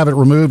he had to have it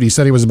removed. He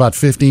said it was about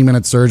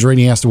 15-minute surgery, and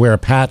he has to wear a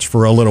patch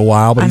for a little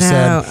while. But I he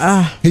know.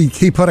 said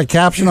he put a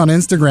caption on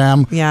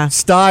Instagram. Yeah.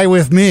 Sty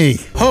with me.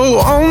 Oh,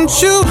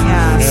 won't you?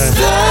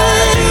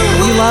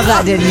 Yeah. You love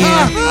that, didn't you?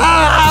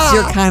 It's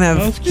your kind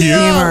of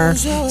humor.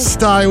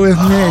 Sty with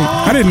me.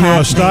 I didn't know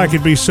a sty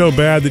could be so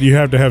bad that you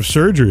have to have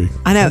surgery.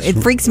 I know. It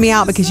freaks me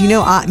out because, me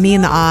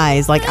and the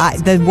eyes. Like,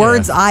 the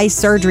words eye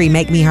surgery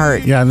make me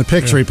hurt. Yeah, in the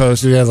picture he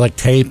posted, he has like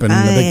tape and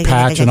the big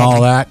patch and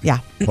all that. Yeah.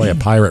 Play a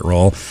pirate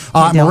role.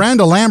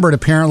 Miranda Lambert,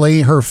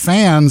 apparently, her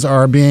fans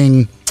are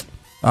being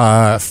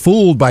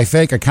fooled by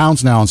fake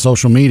accounts now on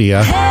social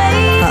media.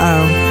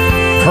 Uh-oh.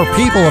 Her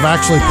people have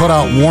actually put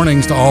out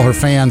warnings to all her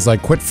fans,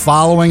 like, quit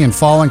following and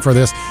falling for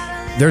this.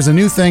 There's a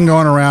new thing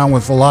going around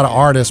with a lot of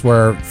artists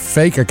where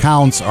fake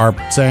accounts are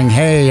saying,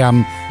 hey,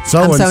 I'm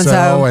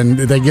so-and-so, and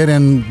they get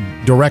in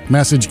direct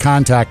message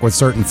contact with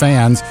certain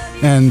fans,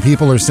 and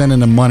people are sending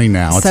them money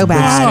now. It's So big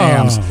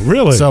bad. scams. Oh,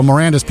 really? So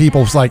Miranda's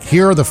people's like,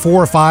 here are the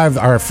 4 or 5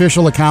 our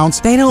official accounts.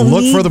 They don't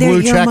look need for the blue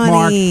your check mark.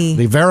 money.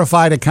 The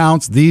verified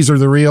accounts, these are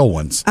the real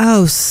ones.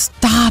 Oh,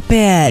 stop it.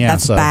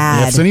 That's so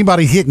bad. If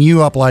anybody hitting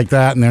you up like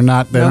that and they're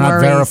not No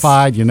worries.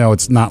 verified,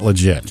 it's not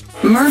legit.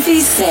 Murphy,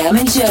 Sam,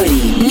 and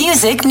Jody.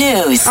 Music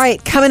news. All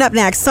right, coming up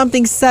next,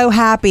 something so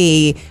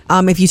happy.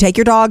 If you take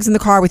your dogs in the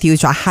car with you,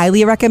 which I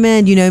highly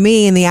recommend, you know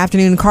me, in the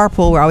afternoon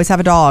carpool, we always have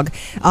a dog.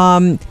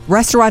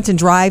 Restaurants and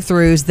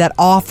drive-thrus that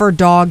offer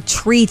dog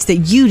treats that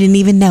you didn't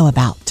even know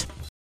about.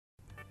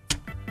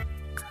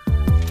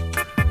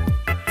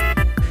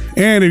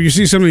 And if you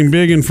see something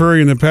big and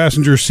furry in the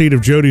passenger seat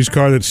of Jody's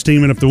car that's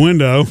steaming up the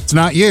window, it's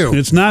not you.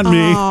 It's not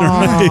me.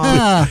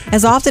 Right?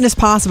 As often as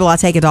possible, I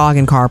take a dog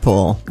in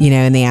carpool,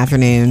 in the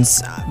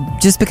afternoons,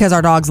 just because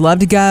our dogs love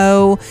to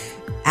go.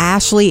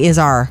 Ashley is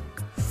our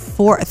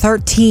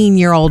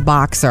 13-year-old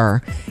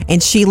boxer,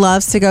 and she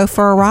loves to go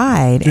for a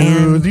ride.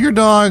 Do your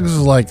dogs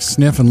like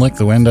sniff and lick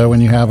the window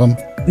when you have them?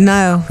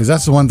 No. Because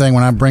that's the one thing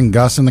when I bring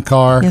Gus in the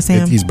car, Yes,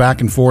 Sam. he's back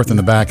and forth in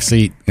the back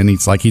seat, and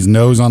he's like his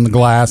nose on the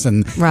glass,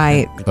 and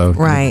Right. So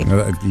Right.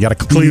 You got to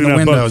clean the up.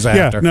 windows But,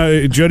 after. Yeah,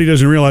 no, Jody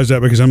doesn't realize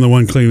that because I'm the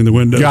one cleaning the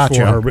windows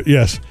Gotcha. for her. But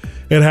yes,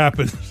 it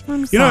happens.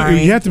 I'm You sorry.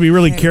 have to be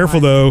really careful,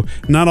 though.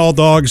 Not all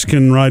dogs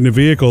can ride in a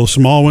vehicle.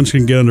 Small ones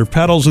can get under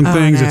pedals and Oh, I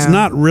things. It's know.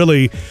 not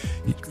really.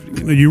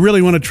 You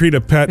really want to treat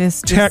a pet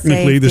It's just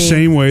technically the safety.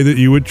 same way that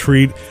you would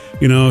treat,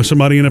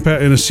 somebody in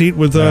a seat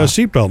with a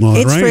seatbelt on.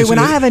 It's right? true. When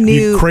I have a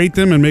new- you crate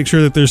them and make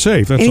sure that they're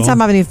safe. That's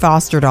Anytime all. I have a new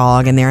foster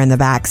dog and they're in the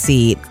back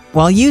seat,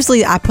 well,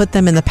 usually I put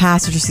them in the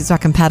passenger seat so I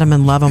can pet them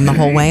and love them the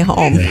whole way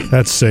home.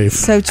 That's safe.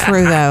 So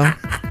true, though.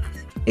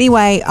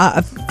 Anyway,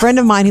 a friend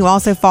of mine who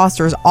also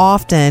fosters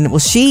often, well,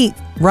 she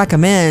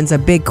recommends a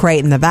big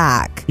crate in the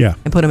back. Yeah.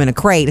 And put them in a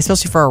crate,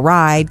 especially for a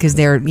ride, because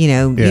they're, you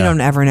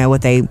don't ever know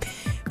what they.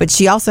 But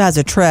she also has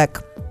a trick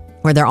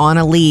where they're on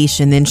a leash,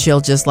 and then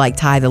she'll just like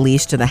tie the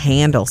leash to the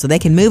handle so they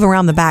can move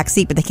around the back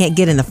seat, but they can't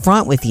get in the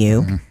front with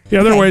you. Mm-hmm.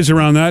 Yeah, there are ways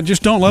around that.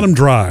 Just don't let them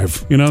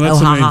drive. That's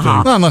the main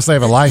thing. Well, unless they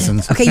have a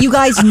license. Okay, you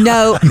guys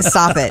know.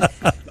 Stop it.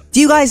 Do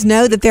you guys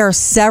know that there are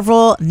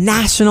several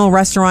national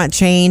restaurant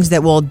chains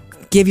that will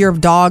give your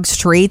dogs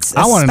treats,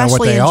 I want to know what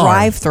especially they in are.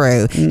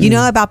 drive-through? You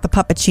know about the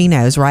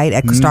puppuccinos, right?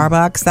 At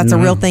Starbucks, that's a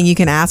real thing. You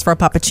can ask for a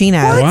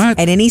puppuccino What?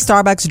 at any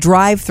Starbucks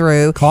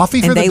drive-through.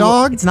 Coffee for the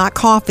dog? It's not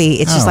coffee.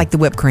 It's just like the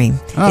whipped cream.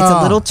 It's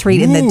a little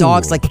treat, and the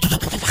dog's like.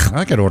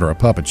 I could order a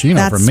puppuccino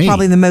That's for me.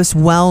 probably the most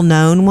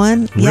well-known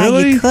one. Yeah,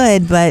 Really? you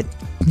could, but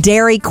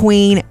Dairy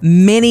Queen,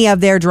 many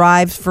of their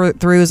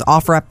drive-throughs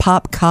offer a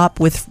pup cup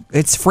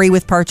it's free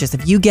with purchase.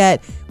 If you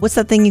get, what's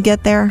that thing you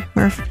get there,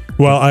 Murph?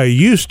 Well, I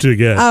used to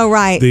get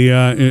right.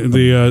 the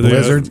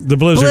Blizzard? The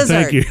Blizzard,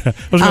 thank you. I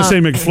was going to say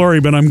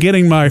McFlurry, but I'm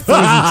getting my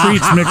frozen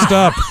treats mixed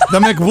up. The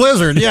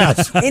McBlizzard,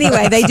 yes.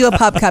 Anyway, they do a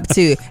pup cup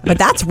too, but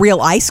that's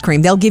real ice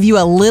cream. They'll give you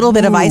a little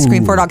bit of ice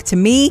cream for a dog. To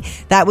me,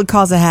 that would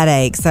cause a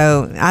headache,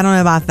 so I don't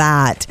know about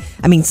that.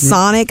 I mean,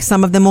 Sonic,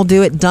 some of them will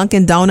do it.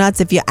 Dunkin'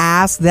 Donuts, if you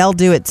ask, they'll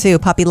do it too.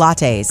 Puppy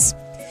lattes.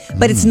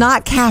 But it's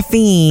not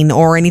caffeine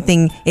or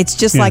anything. It's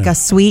just like a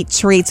sweet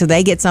treat, so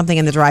they get something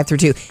in the drive-thru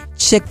too.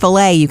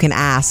 Chick-fil-A, you can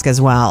ask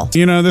as well.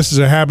 This is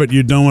a habit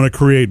you don't want to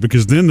create,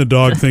 because then the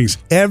dog thinks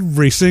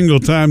every single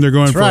time they're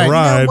going for a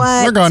ride. You know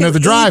what? We're going to the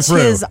drive-thru.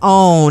 Each his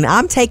own.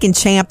 I'm taking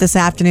Champ this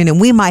afternoon, and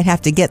we might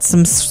have to get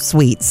some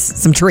sweets,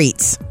 some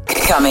treats.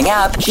 Coming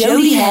up,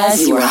 Jody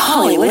has your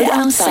Hollywood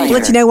Outsider.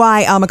 Let you know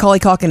why Macaulay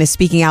Culkin is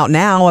speaking out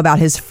now about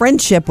his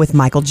friendship with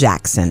Michael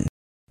Jackson.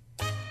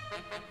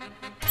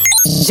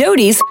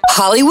 Jody's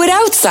Hollywood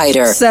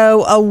Outsider.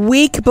 So a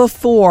week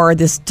before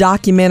this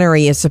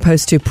documentary is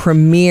supposed to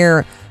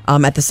premiere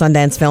at the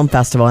Sundance Film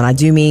Festival, and I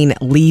do mean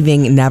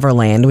Leaving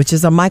Neverland, which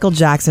is a Michael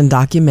Jackson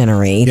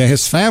documentary. Yeah,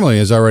 his family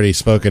has already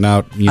spoken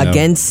out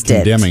against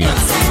it. Condemning it.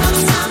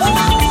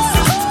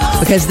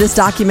 Because this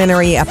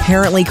documentary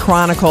apparently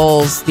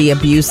chronicles the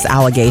abuse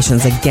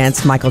allegations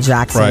against Michael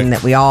Jackson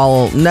that we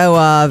all know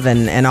of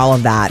and all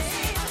of that.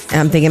 And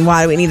I'm thinking,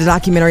 why do we need a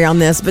documentary on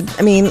this? But,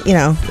 I mean,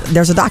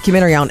 there's a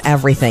documentary on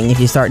everything if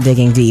you start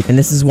digging deep. And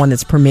this is one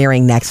that's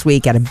premiering next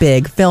week at a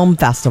big film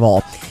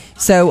festival.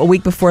 So a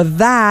week before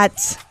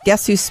that,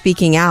 guess who's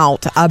speaking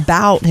out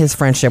about his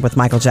friendship with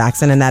Michael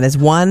Jackson? And that is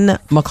one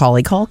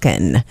Macaulay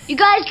Culkin. You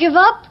guys give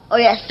up, or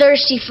you're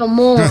thirsty for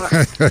more?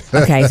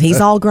 Okay, he's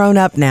all grown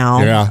up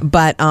now. Yeah.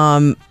 But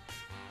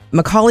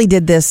Macaulay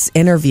did this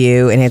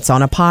interview, and it's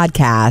on a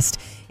podcast.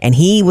 And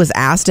he was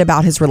asked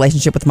about his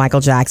relationship with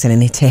Michael Jackson.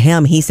 And to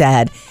him, he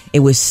said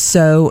it was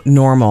so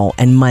normal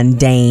and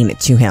mundane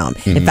to him.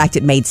 Mm-hmm. In fact,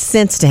 it made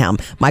sense to him.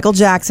 Michael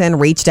Jackson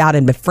reached out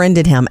and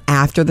befriended him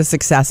after the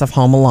success of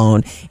Home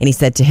Alone. And he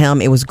said to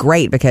him, it was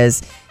great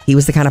because he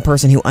was the kind of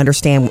person who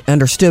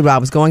understood what I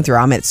was going through.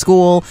 I'm at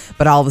school,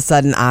 but all of a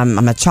sudden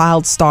I'm a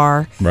child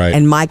star. Right.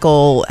 And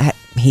Michael,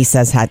 he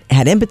says, had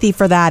empathy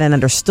for that and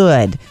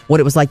understood what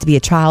it was like to be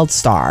a child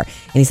star.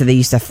 And he said they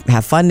used to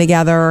have fun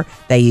together.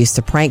 They used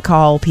to prank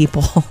call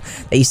people.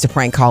 They used to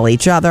prank call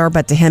each other.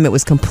 But to him, it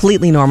was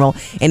completely normal.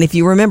 And if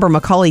you remember,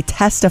 Macaulay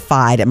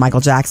testified at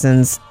Michael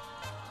Jackson's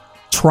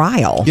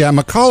trial. Yeah,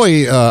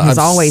 Macaulay, has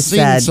always seen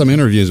said some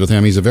interviews with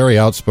him. He's a very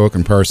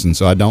outspoken person,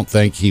 so I don't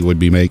think he would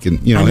be making,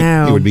 he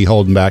would be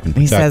holding back and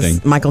protecting. He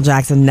says Michael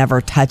Jackson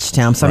never touched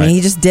him. So, Right. I mean,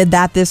 he just did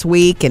that this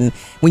week. And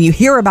when you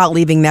hear about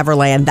Leaving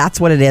Neverland,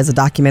 that's what it is, a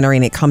documentary,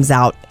 and it comes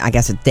out, I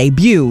guess it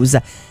debuts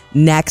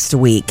next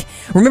week.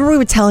 Remember we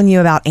were telling you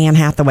about Anne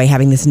Hathaway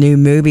having this new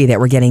movie that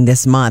we're getting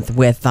this month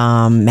with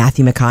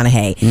Matthew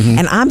McConaughey. Mm-hmm.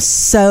 And I'm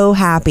so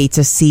happy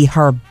to see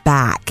her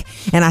back.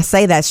 And I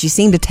say that she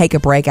seemed to take a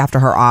break after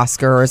her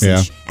Oscars,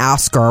 Yeah.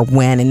 Oscar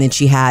win, and then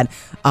she had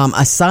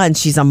a son.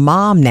 She's a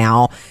mom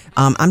now.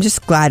 I'm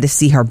just glad to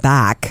see her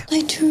back.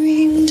 I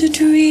dreamed a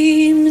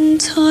dream in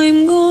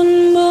time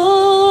gone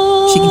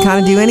by. She can kind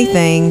of do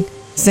anything.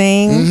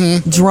 Sing,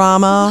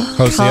 drama,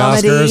 Host the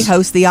comedy, Oscars.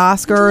 host the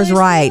Oscars,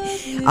 right.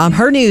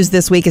 Her news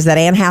this week is that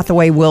Anne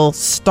Hathaway will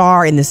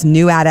star in this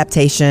new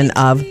adaptation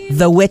of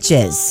The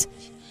Witches.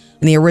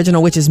 And the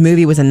original Witches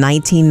movie was in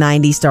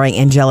 1990 starring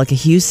Angelica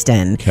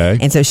Houston. Okay.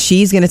 And so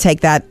she's going to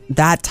take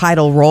that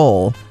title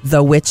role,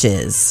 The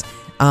Witches.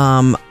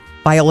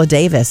 Viola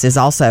Davis is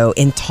also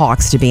in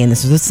talks to be in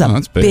this. This is a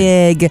that's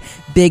big.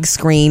 big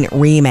screen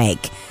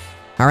remake.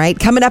 All right,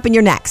 coming up in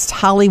your next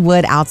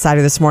Hollywood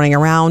Outsider this morning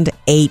around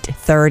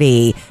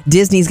 8:30.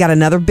 Disney's got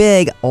another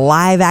big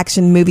live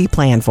action movie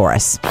planned for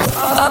us.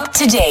 Up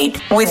to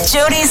date with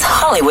Jody's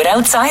Hollywood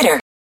Outsider.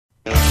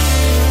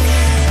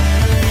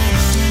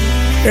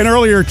 And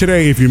earlier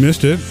today, if you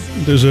missed it,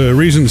 there's a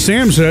reason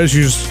Sam says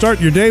you start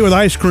your day with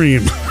ice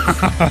cream.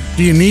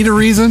 Do you need a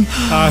reason?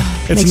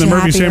 It's Makes in the you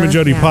Murphy, Sam, and happier.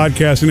 Jody Yeah.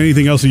 podcast, and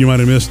anything else that you might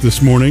have missed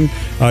this morning.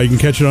 You can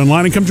catch it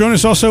online and come join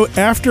us also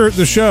after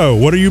the show.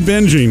 What are you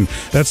binging?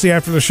 That's the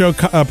After the Show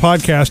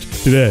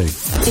podcast today.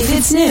 If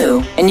it's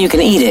new and you can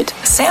eat it,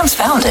 Sam's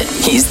found it.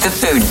 He's the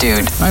food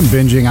dude. I'm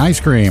binging ice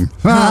cream.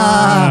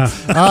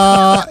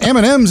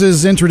 M&M's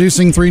is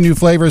introducing 3 new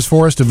flavors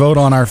for us to vote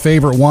on our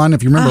favorite one.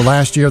 If you remember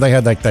last year, they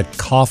had like that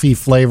coffee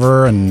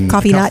flavor and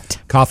coffee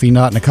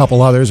nut and a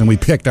couple others, and we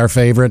picked our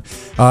favorite.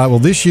 Well,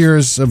 this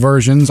year's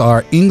versions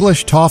are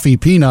English toffee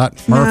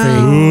peanut,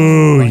 Murphy.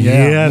 Ooh,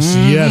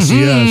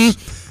 yes.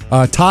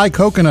 Thai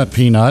coconut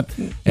peanut.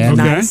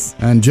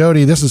 And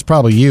Jody, this is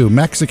probably you.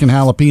 Mexican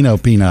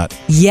jalapeno peanut.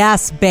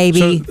 Yes,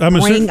 baby. So,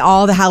 bring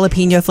all the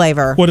jalapeno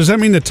flavor. What does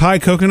that mean? The Thai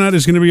coconut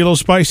is going to be a little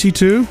spicy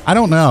too? I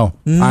don't know.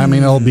 I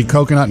mean, it'll be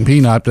coconut and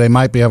peanut, but they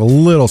might have a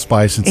little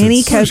spice.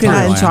 Any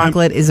coconut and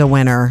chocolate is a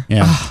winner.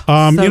 Yeah. So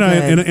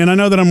and I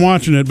know that I'm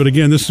watching it, but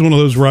again, this is one of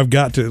those where I've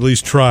got to at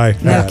least try.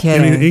 No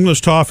kidding. And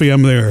English toffee,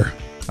 I'm there.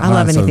 I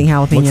love anything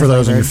jalapeno. Look for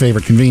those in your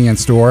favorite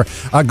convenience store.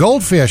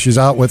 Goldfish is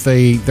out with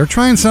they're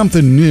trying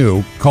something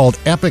new called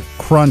Epic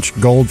Crunch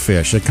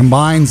Goldfish. It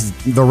combines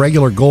the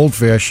regular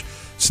goldfish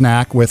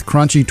snack with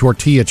crunchy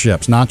tortilla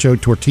chips,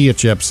 nacho tortilla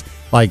chips,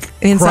 like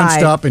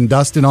crunched up and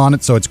dusted on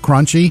it so it's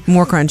crunchy.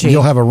 More crunchy.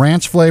 You'll have a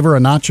ranch flavor, a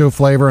nacho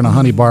flavor, and a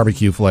honey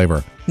barbecue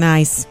flavor.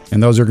 Nice.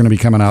 And those are going to be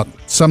coming out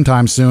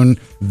sometime soon,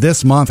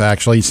 this month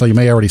actually, so you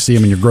may already see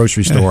them in your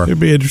grocery store. It'd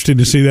be interesting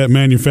to see that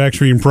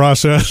manufacturing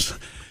process.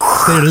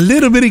 They're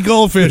little bitty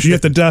goldfish. You have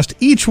to dust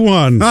each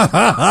one.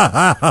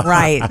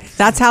 Right.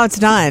 That's how it's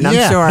done,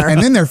 I'm sure. And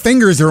then their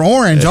fingers are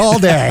orange all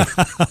day.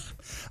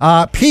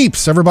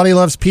 Peeps. Everybody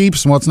loves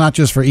Peeps. Well, it's not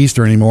just for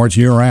Easter anymore. It's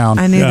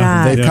year-round. I knew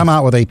that. They've come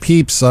out with a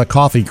Peeps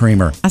coffee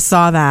creamer. I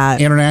saw that.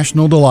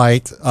 International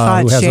Delight, who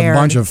has a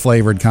bunch of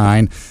flavored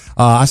kind.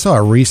 I saw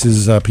a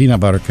Reese's peanut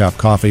butter cup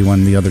coffee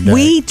one the other day.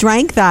 We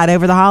drank that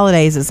over the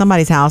holidays at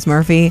somebody's house,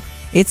 Murphy.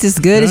 It's as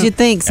good as you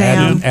think,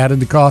 Sam.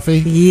 Added to coffee?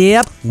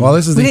 Yep. Well,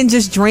 we didn't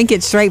just drink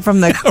it straight from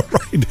the...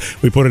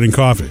 Right. We put it in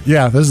coffee.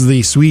 Yeah, this is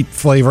the sweet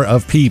flavor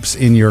of Peeps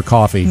in your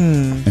coffee.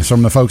 It's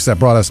from the folks that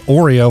brought us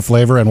Oreo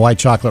flavor and white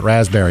chocolate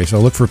raspberry. So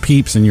look for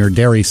Peeps in your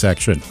dairy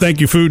section. Thank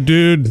you, food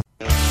dude.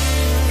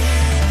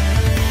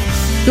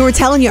 We were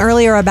telling you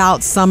earlier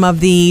about some of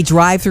the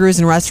drive-thrus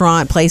and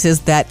restaurant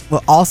places that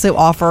will also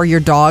offer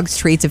your dogs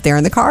treats if they're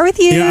in the car with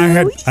you.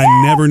 Yeah,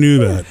 I never knew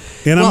that.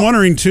 And I'm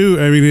wondering, too,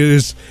 I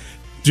mean,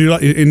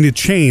 in the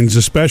chains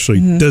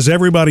especially, does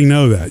everybody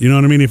know that? You know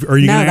what I mean? Are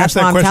you going to ask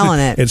that question? I'm telling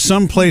it. At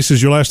some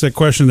places, you'll ask that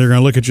question, they're going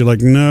to look at you like,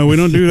 no, we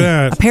don't do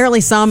that.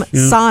 Apparently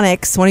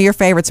Sonic's, one of your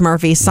favorites,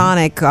 Murphy,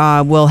 Sonic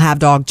will have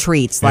dog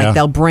treats. Like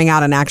they'll bring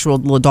out an actual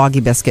little doggy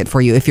biscuit for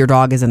you if your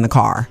dog is in the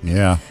car.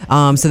 Yeah.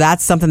 So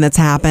that's something that's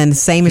happened.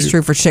 Same is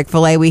true for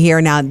Chick-fil-A. We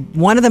hear now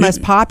one of the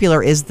most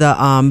popular is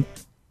the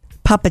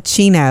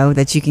puppuccino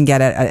that you can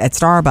get at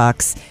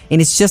Starbucks, and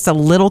it's just a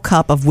little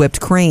cup of whipped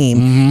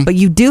cream. But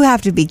you do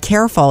have to be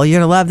careful. You're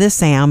going to love this,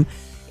 Sam.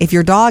 If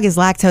your dog is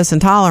lactose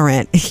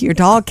intolerant, your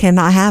dog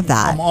cannot have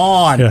that. Come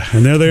on. Yeah,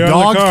 and there they are.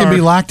 Dogs can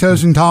be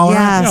lactose intolerant?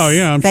 Yes, oh,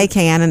 yeah. they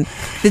can. And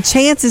the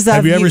chances of...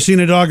 Have you ever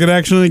seen a dog that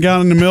accidentally got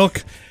into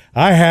milk?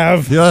 I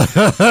have.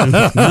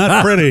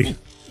 Not pretty.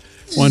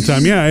 One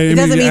time, yeah. It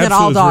doesn't mean that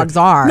all dogs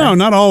are. No,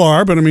 not all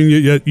are, but I mean,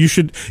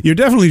 you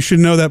definitely should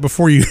know that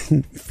before you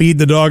feed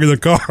the dog in the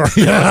car.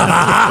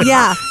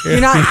 Yeah, you're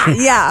not.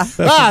 Yeah.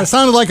 It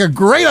sounded like a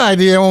great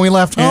idea when we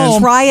left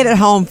home. Try it at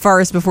home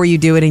first before you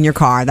do it in your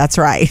car. That's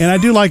right. And I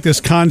do like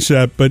this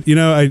concept, but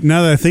now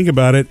that I think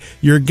about it,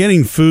 you're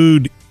getting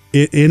food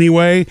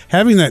anyway.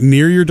 Having that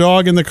near your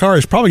dog in the car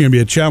is probably going to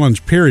be a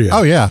challenge. Period.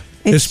 Oh yeah.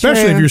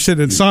 Especially if you're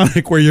sitting at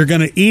Sonic where you're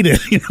going to eat it.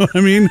 You know what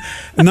I mean?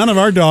 None of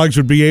our dogs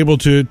would be able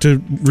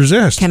to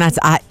resist.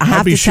 I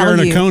have to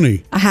tell you. A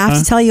coney. I have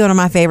to tell you one of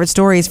my favorite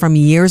stories from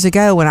years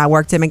ago when I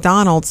worked at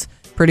McDonald's.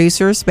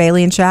 Producers,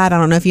 Bailey and Chad, I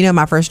don't know if you know,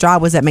 my first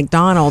job was at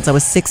McDonald's. I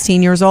was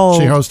 16 years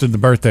old. She hosted the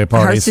birthday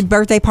parties. I hosted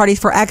birthday parties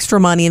for extra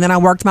money, and then I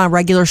worked my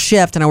regular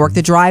shift, and I worked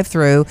the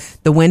drive-thru,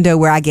 the window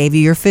where I gave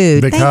you your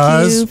food.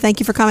 Because? Thank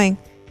you for coming.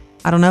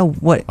 I don't know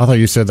what. I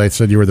thought they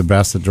said you were the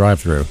best at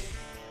drive-thru.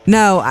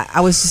 No,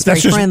 I was just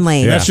very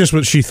friendly. That's just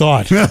what she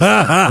thought.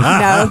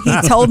 No,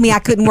 he told me I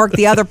couldn't work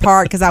the other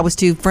part because I was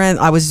too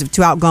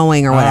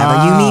outgoing or whatever.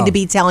 Oh. You need to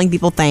be telling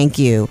people thank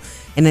you,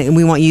 and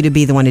we want you to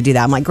be the one to do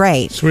that. I'm like,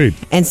 great, sweet.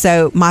 And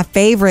so my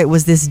favorite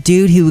was this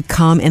dude who would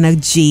come in a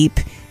Jeep.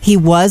 He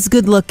was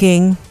good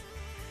looking,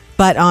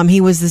 but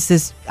he was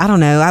this I don't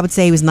know, I would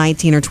say he was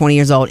 19 or 20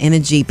 years old in a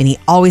Jeep, and he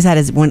always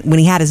had when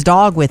he had his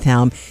dog with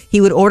him,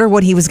 he would order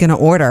what he was going to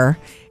order.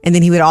 And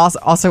then he would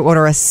also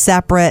order a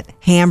separate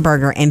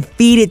hamburger and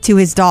feed it to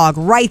his dog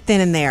right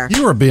then and there.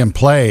 You were being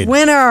played.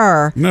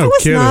 Winner. No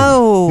kidding.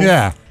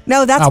 Yeah.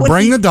 No, that's I'll what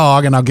bring the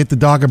dog and I'll get the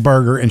dog a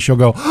burger and she'll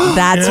go,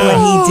 that's what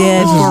he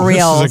did for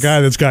real. This is a guy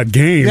that's got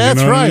game.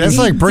 That's right. That's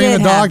like bringing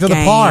the dog to the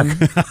park.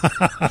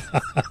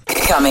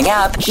 Coming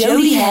up,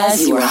 Jody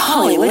has your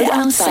Hollywood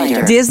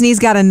Outsider. Disney's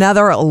got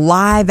another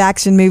live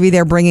action movie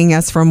they're bringing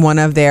us from one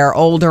of their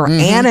older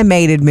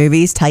animated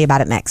movies. Tell you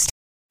about it next.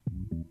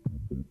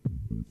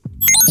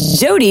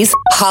 Jody's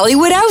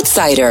Hollywood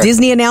Outsider.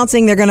 Disney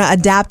announcing they're going to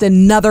adapt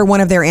another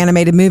one of their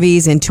animated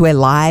movies into a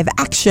live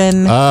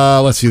action.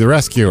 Let's see, The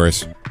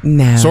Rescuers.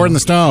 No. Sword in the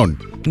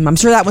Stone. I'm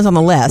sure that was on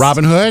the list.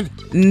 Robin Hood?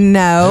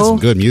 No. That's some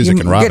good music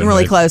in Robin Getting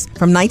really Hood. close.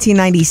 From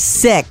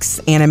 1996,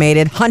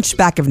 animated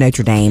Hunchback of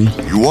Notre Dame.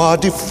 You are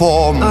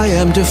deformed. I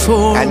am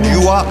deformed. And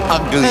you are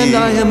ugly. And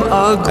I am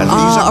ugly.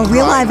 A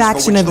real live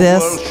action of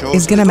this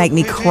is going to make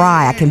me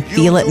cry. I can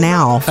feel it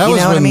now. That you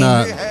was know when what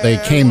I mean? they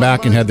came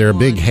back and had their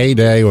big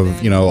heyday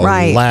of,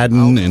 Right.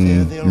 Aladdin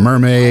and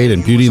Mermaid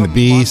and Beauty and the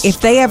Beast.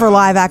 If they ever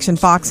live action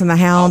Fox and the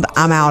Hound,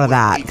 I'm out of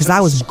that because I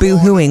was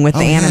boo-hooing with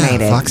the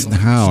animated. Fox and the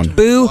Hound.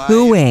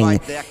 Boo-hooing.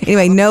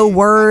 Anyway, no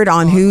word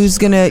on who's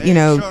going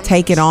to,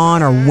 take it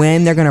on or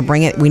when they're going to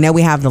bring it. We know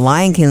we have the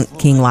Lion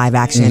King live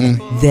action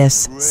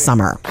this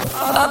summer.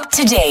 Up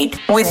to date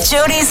with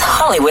Jody's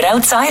Hollywood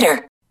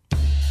Outsider.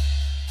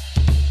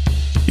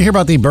 You hear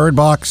about the Bird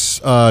Box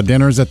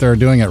dinners that they're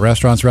doing at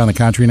restaurants around the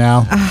country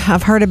now?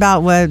 I've heard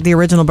about what the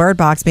original Bird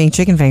Box being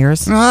chicken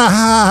fingers. Bird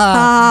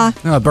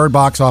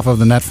Box off of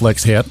the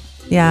Netflix hit.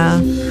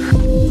 Yeah.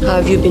 How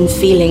have you been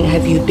feeling?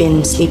 Have you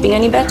been sleeping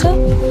any better?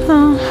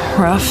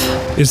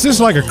 Rough. Is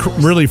this like a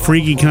really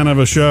freaky kind of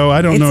a show?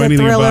 I don't know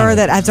anything about it. It's a thriller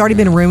that has already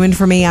been ruined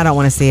for me. I don't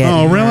want to see it.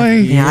 Oh,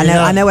 really? Yeah,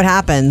 I know what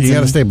happens. You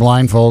got to stay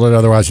blindfolded,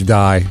 otherwise you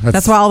die.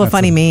 That's why all the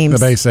funny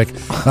memes. The basic.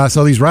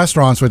 So these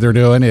restaurants, what they're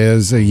doing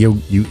is you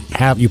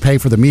pay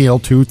for the meal,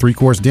 2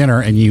 3-course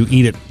dinner, and you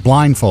eat it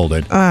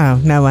blindfolded. Oh,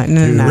 no.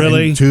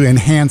 Really? To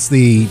enhance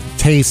the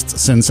taste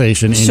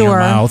sensation in your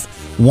mouth.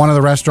 One of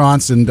the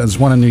restaurants, and there's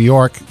one in New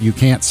York, you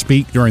can't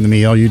speak during the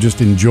meal. You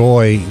just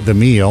enjoy the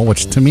meal,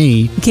 which to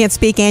me... You can't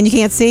speak and you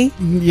can't see?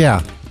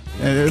 Yeah.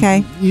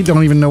 Okay. You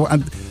don't even know...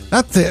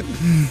 That's it.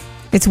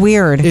 It's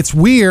weird. It's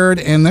weird,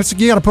 and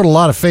you got to put a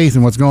lot of faith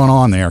in what's going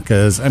on there,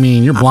 because,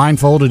 you're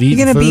blindfolded eating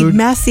food. You're going to be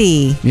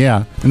messy.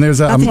 Yeah. And there's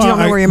Not that you don't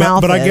know where your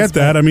mouth is. But I get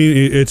that.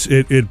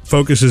 It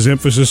focuses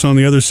emphasis on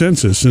the other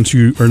senses, since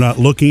you are not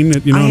looking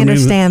at, I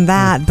understand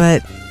that,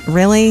 but...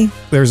 Really?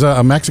 There's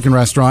a Mexican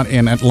restaurant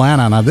in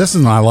Atlanta. Now, this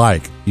is what I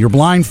like. You're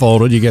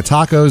blindfolded. You get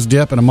tacos,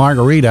 dip, and a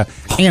margarita.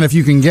 And if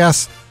you can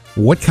guess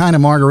what kind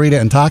of margarita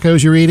and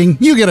tacos you're eating,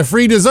 you get a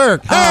free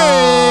dessert.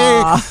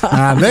 Hey!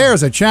 Now,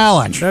 there's a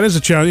challenge. That is a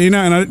challenge.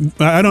 And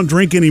I don't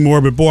drink anymore,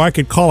 but boy, I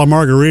could call a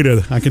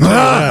margarita. I can tell you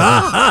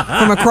that.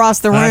 From across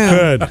the room. I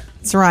could.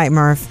 That's right,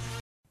 Murph.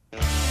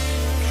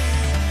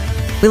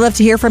 We love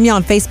to hear from you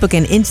on Facebook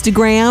and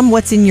Instagram.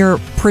 What's in your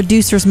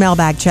producer's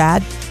mailbag,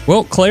 Chad?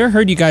 Well, Claire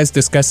heard you guys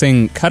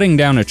discussing cutting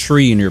down a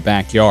tree in your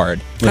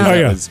backyard.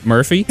 That was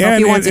Murphy. Hope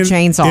he wants a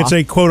chainsaw. It's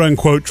a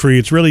quote-unquote tree.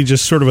 It's really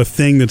just sort of a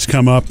thing that's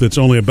come up that's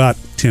only about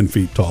 10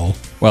 feet tall.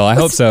 Well, I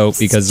hope so,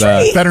 because...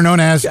 better known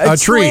as a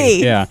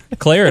tree. Yeah.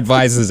 Claire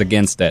advises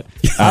against it.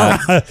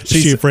 Is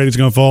she afraid it's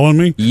going to fall on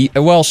me?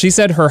 Well, she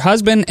said her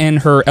husband and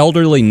her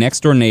elderly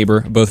next-door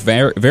neighbor, both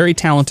very, very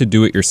talented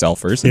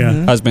do-it-yourselfers.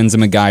 Yeah. Husband's a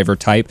MacGyver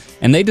type,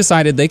 and they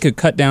decided they could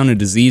cut down a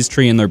diseased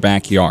tree in their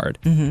backyard.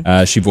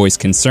 She voiced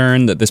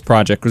concern that this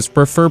project was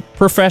for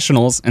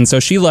professionals, and so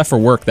she left for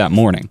work that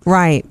morning.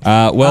 Right.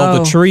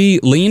 The tree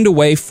leaned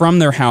away from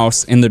their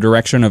house in the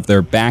direction of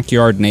their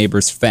backyard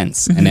neighbor's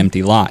fence, an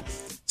empty lot.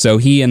 So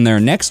he and their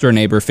next-door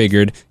neighbor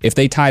figured if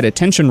they tied a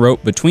tension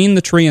rope between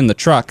the tree and the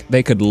truck,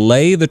 they could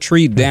lay the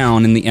tree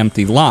down in the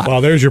empty lot.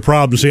 Well, there's your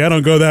problem. See, I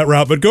don't go that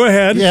route, but go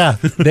ahead. Yeah.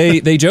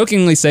 They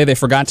jokingly say they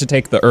forgot to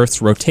take the Earth's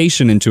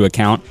rotation into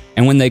account,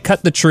 and when they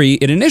cut the tree,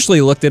 it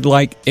initially looked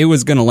like it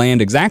was going to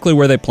land exactly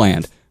where they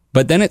planned.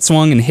 But then it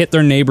swung and hit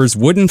their neighbor's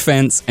wooden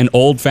fence and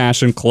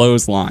old-fashioned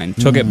clothesline,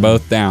 took it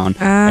both down.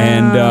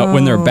 And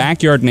when their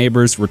backyard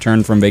neighbors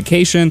returned from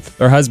vacation,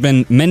 their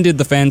husband mended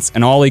the fence,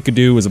 and all he could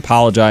do was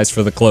apologize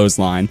for the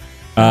clothesline.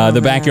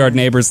 The backyard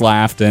neighbors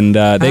laughed, and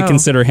they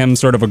consider him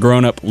sort of a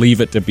grown-up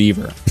Leave It to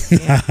Beaver.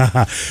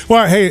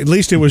 Well, hey, at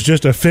least it was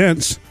just a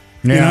fence.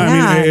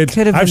 Yeah.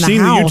 I've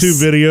seen the YouTube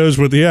videos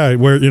with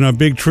where a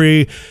big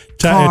tree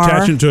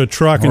attaching to a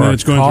truck and then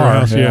it's going through a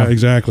house. Yeah,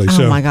 exactly.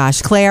 Oh my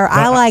gosh, Claire,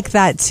 I like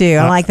that too.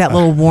 I like that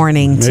little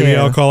warning too. Maybe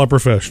I'll call a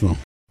professional.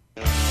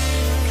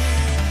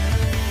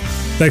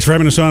 Thanks for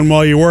having us on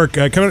while you work.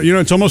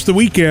 It's almost the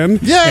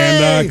weekend. Yay!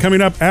 And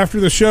coming up after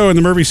the show in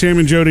the Murphy, Sam,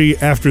 and Jody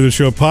After the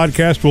Show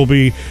podcast, we'll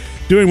be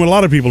doing what a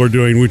lot of people are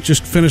doing. We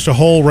just finished a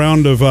whole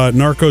round of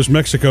Narcos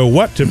Mexico.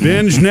 What to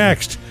binge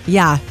next?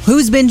 Yeah.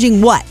 Who's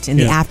binging what in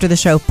the After the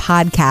Show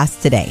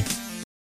podcast today?